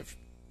selective.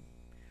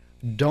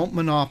 Don't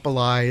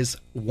monopolize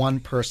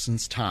one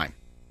person's time.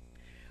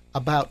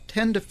 About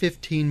 10 to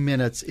 15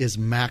 minutes is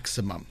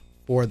maximum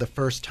for the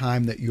first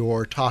time that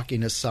you're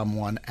talking to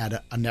someone at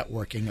a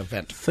networking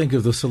event. Think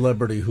of the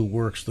celebrity who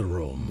works the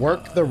room.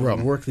 Work the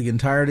room. Work the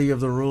entirety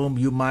of the room.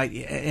 You might,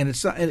 and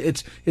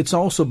it's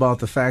also about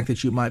the fact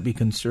that you might be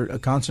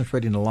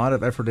concentrating a lot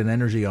of effort and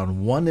energy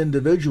on one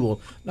individual,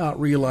 not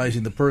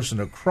realizing the person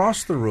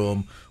across the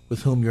room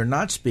with whom you're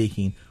not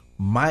speaking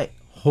might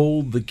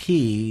hold the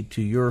key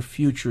to your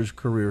future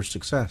career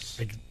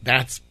success.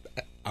 That's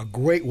a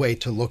great way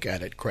to look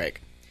at it, Craig.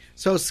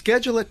 So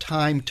schedule a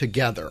time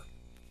together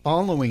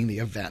following the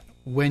event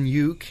when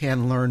you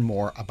can learn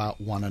more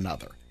about one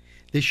another.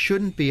 This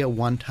shouldn't be a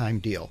one-time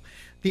deal.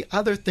 The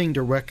other thing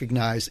to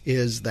recognize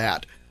is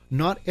that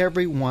not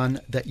everyone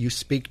that you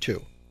speak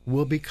to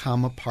will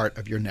become a part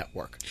of your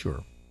network.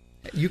 Sure.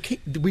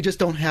 We just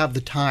don't have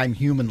the time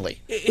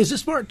humanly. Is it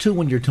smart, too,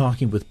 when you're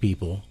talking with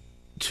people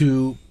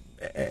to,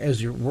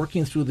 as you're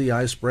working through the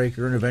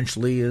icebreaker, and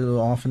eventually,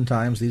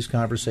 oftentimes, these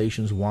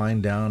conversations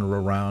wind down or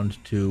around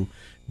to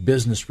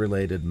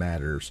business-related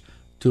matters,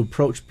 to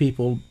approach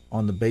people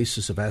on the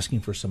basis of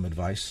asking for some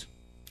advice?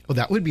 Well,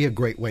 that would be a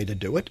great way to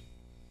do it.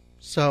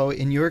 So,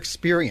 in your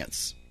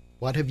experience,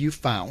 what have you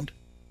found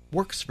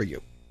works for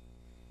you?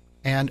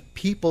 And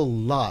people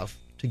love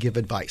to give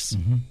advice.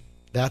 Mm-hmm.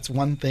 That's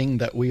one thing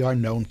that we are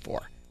known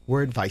for.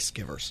 We're advice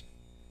givers.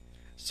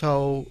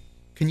 So,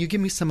 can you give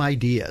me some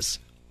ideas?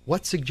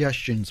 What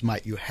suggestions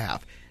might you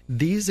have?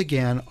 These,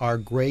 again, are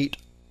great,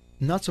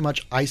 not so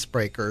much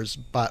icebreakers,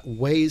 but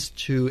ways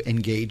to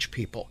engage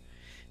people,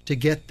 to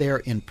get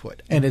their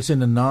input. And it's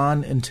in a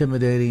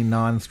non-intimidating,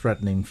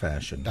 non-threatening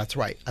fashion. That's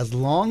right. As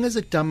long as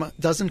it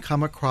doesn't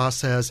come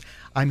across as,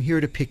 I'm here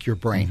to pick your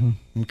brain,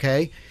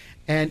 okay?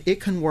 And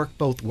it can work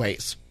both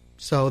ways.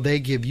 So they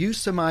give you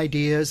some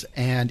ideas,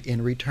 and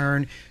in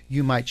return,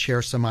 you might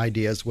share some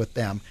ideas with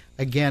them.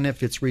 Again,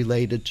 if it's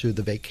related to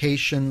the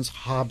vacations,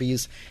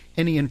 hobbies,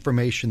 any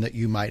information that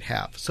you might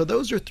have. So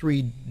those are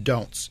 3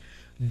 don'ts.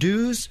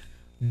 Do's,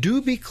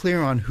 do be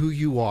clear on who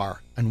you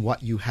are and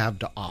what you have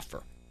to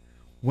offer.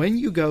 When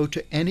you go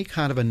to any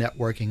kind of a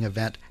networking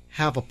event,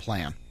 have a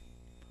plan.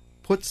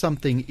 Put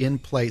something in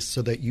place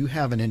so that you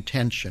have an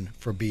intention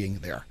for being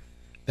there.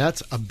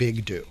 That's a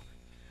big do.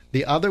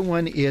 The other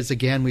one is,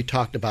 again, we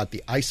talked about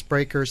the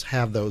icebreakers,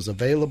 have those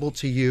available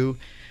to you.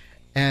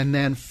 And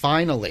then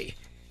finally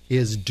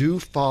is do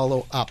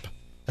follow up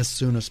as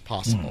soon as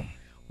possible.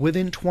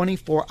 Within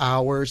 24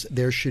 hours,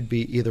 there should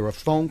be either a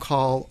phone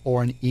call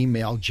or an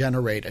email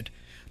generated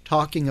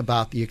talking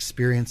about the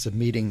experience of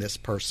meeting this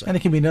person. And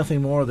it can be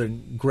nothing more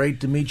than great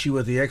to meet you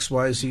at the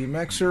XYZ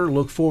Mixer.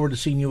 Look forward to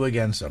seeing you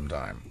again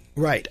sometime.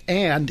 Right.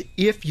 And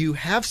if you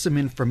have some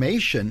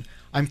information,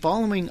 I'm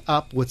following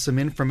up with some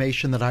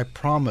information that I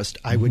promised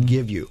I would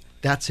give you.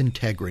 That's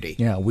integrity.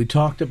 Yeah, we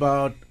talked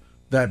about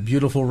that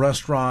beautiful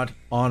restaurant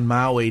on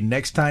Maui.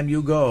 Next time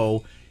you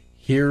go,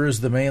 here is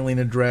the mailing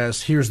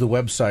address. Here's the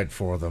website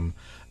for them.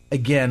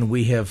 Again,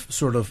 we have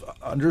sort of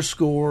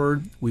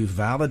underscored, we've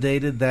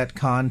validated that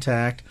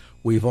contact,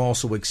 we've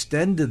also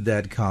extended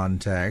that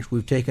contact,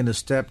 we've taken a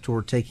step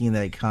toward taking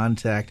that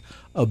contact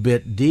a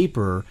bit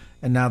deeper,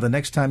 and now the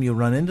next time you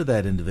run into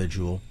that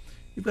individual,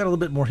 you've got a little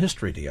bit more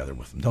history together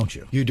with them, don't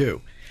you? You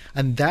do.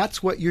 And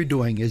that's what you're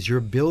doing, is you're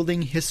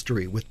building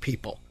history with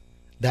people.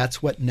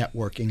 That's what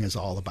networking is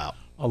all about.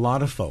 A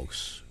lot of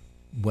folks,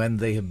 when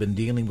they have been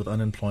dealing with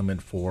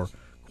unemployment for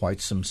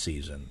quite some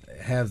season,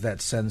 have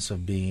that sense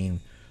of being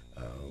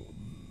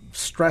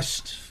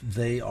stressed.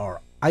 They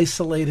are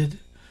isolated.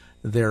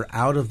 They're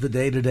out of the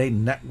day-to-day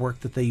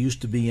network that they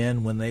used to be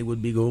in when they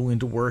would be going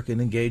to work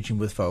and engaging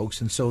with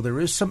folks. And so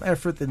there is some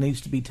effort that needs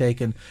to be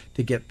taken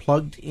to get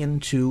plugged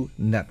into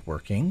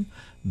networking,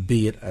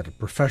 be it at a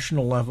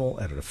professional level,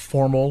 at a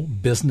formal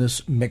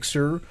business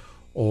mixer,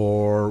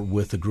 or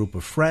with a group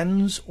of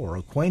friends or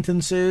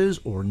acquaintances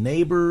or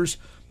neighbors.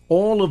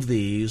 All of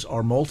these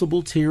are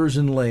multiple tiers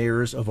and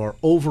layers of our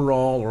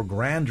overall or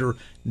grander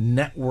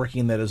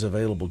networking that is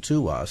available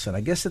to us. And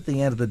I guess at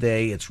the end of the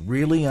day, it's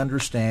really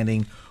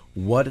understanding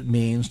what it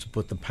means to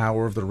put the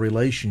power of the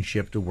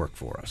relationship to work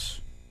for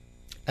us.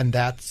 And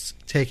that's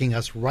taking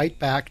us right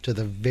back to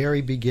the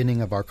very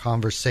beginning of our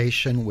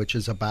conversation, which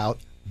is about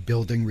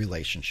building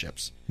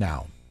relationships.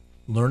 Now,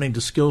 learning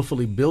to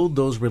skillfully build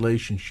those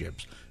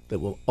relationships, that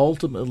will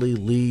ultimately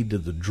lead to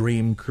the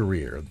dream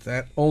career.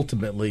 That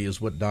ultimately is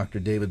what Dr.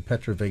 David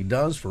Petrove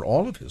does for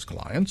all of his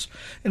clients.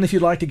 And if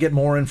you'd like to get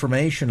more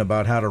information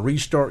about how to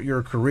restart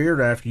your career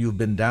after you've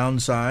been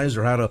downsized,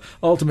 or how to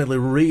ultimately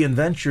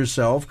reinvent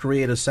yourself,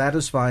 create a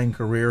satisfying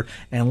career,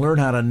 and learn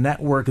how to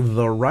network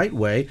the right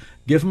way,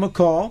 give him a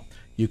call.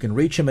 You can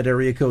reach him at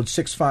area code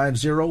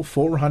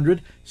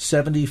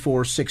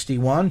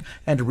 650-400-7461.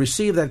 And to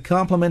receive that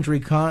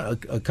complimentary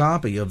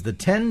copy of the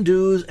 10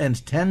 Do's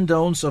and 10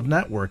 Don'ts of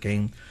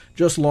Networking,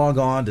 just log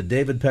on to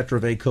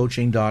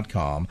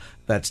davidpetrovecoaching.com.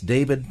 That's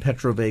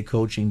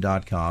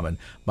davidpetrovecoaching.com. And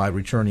by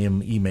returning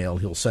him email,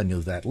 he'll send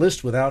you that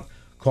list without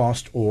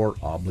cost or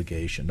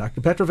obligation. Dr.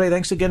 Petrove,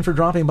 thanks again for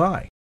dropping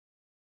by.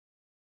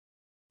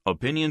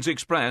 Opinions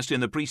expressed in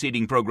the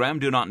preceding program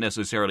do not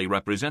necessarily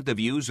represent the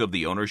views of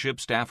the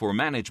ownership, staff, or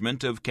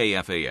management of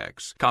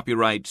KFAX.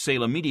 Copyright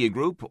Salem Media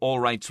Group,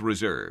 all rights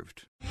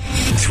reserved.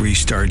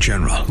 3-star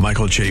General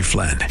Michael J.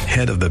 Flynn,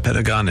 head of the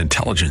Pentagon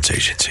Intelligence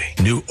Agency,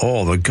 knew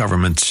all the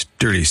government's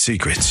dirty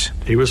secrets.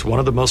 He was one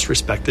of the most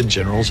respected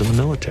generals in the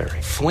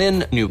military.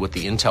 Flynn knew what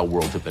the intel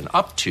world had been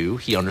up to.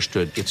 He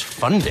understood its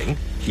funding.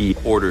 He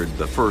ordered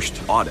the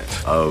first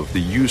audit of the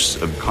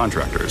use of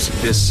contractors.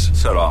 This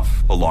set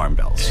off alarm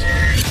bells.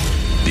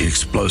 The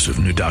explosive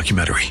new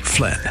documentary,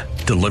 Flynn,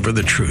 Deliver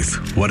the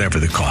Truth, Whatever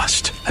the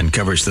Cost,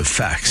 uncovers the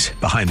facts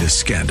behind this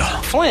scandal.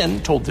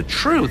 Flynn told the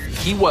truth.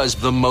 He was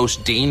the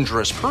most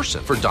dangerous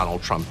person for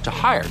Donald Trump to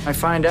hire. I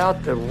find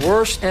out the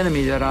worst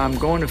enemy that I'm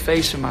going to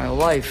face in my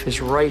life is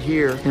right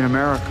here in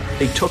America.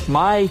 They took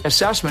my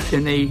assessment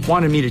and they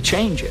wanted me to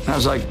change it. And I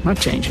was like, I'm not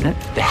changing it.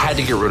 They had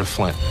to get rid of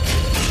Flynn.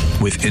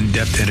 With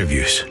in-depth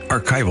interviews,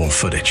 archival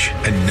footage,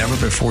 and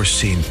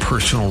never-before-seen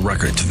personal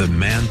records of the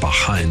man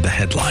behind the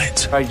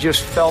headlines. I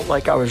just felt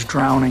like I was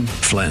drowning.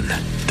 Flynn,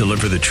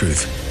 Deliver the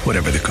Truth,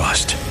 Whatever the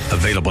Cost.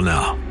 Available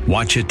now.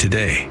 Watch it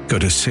today. Go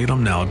to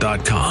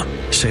salemnow.com.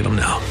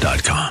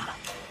 salemnow.com.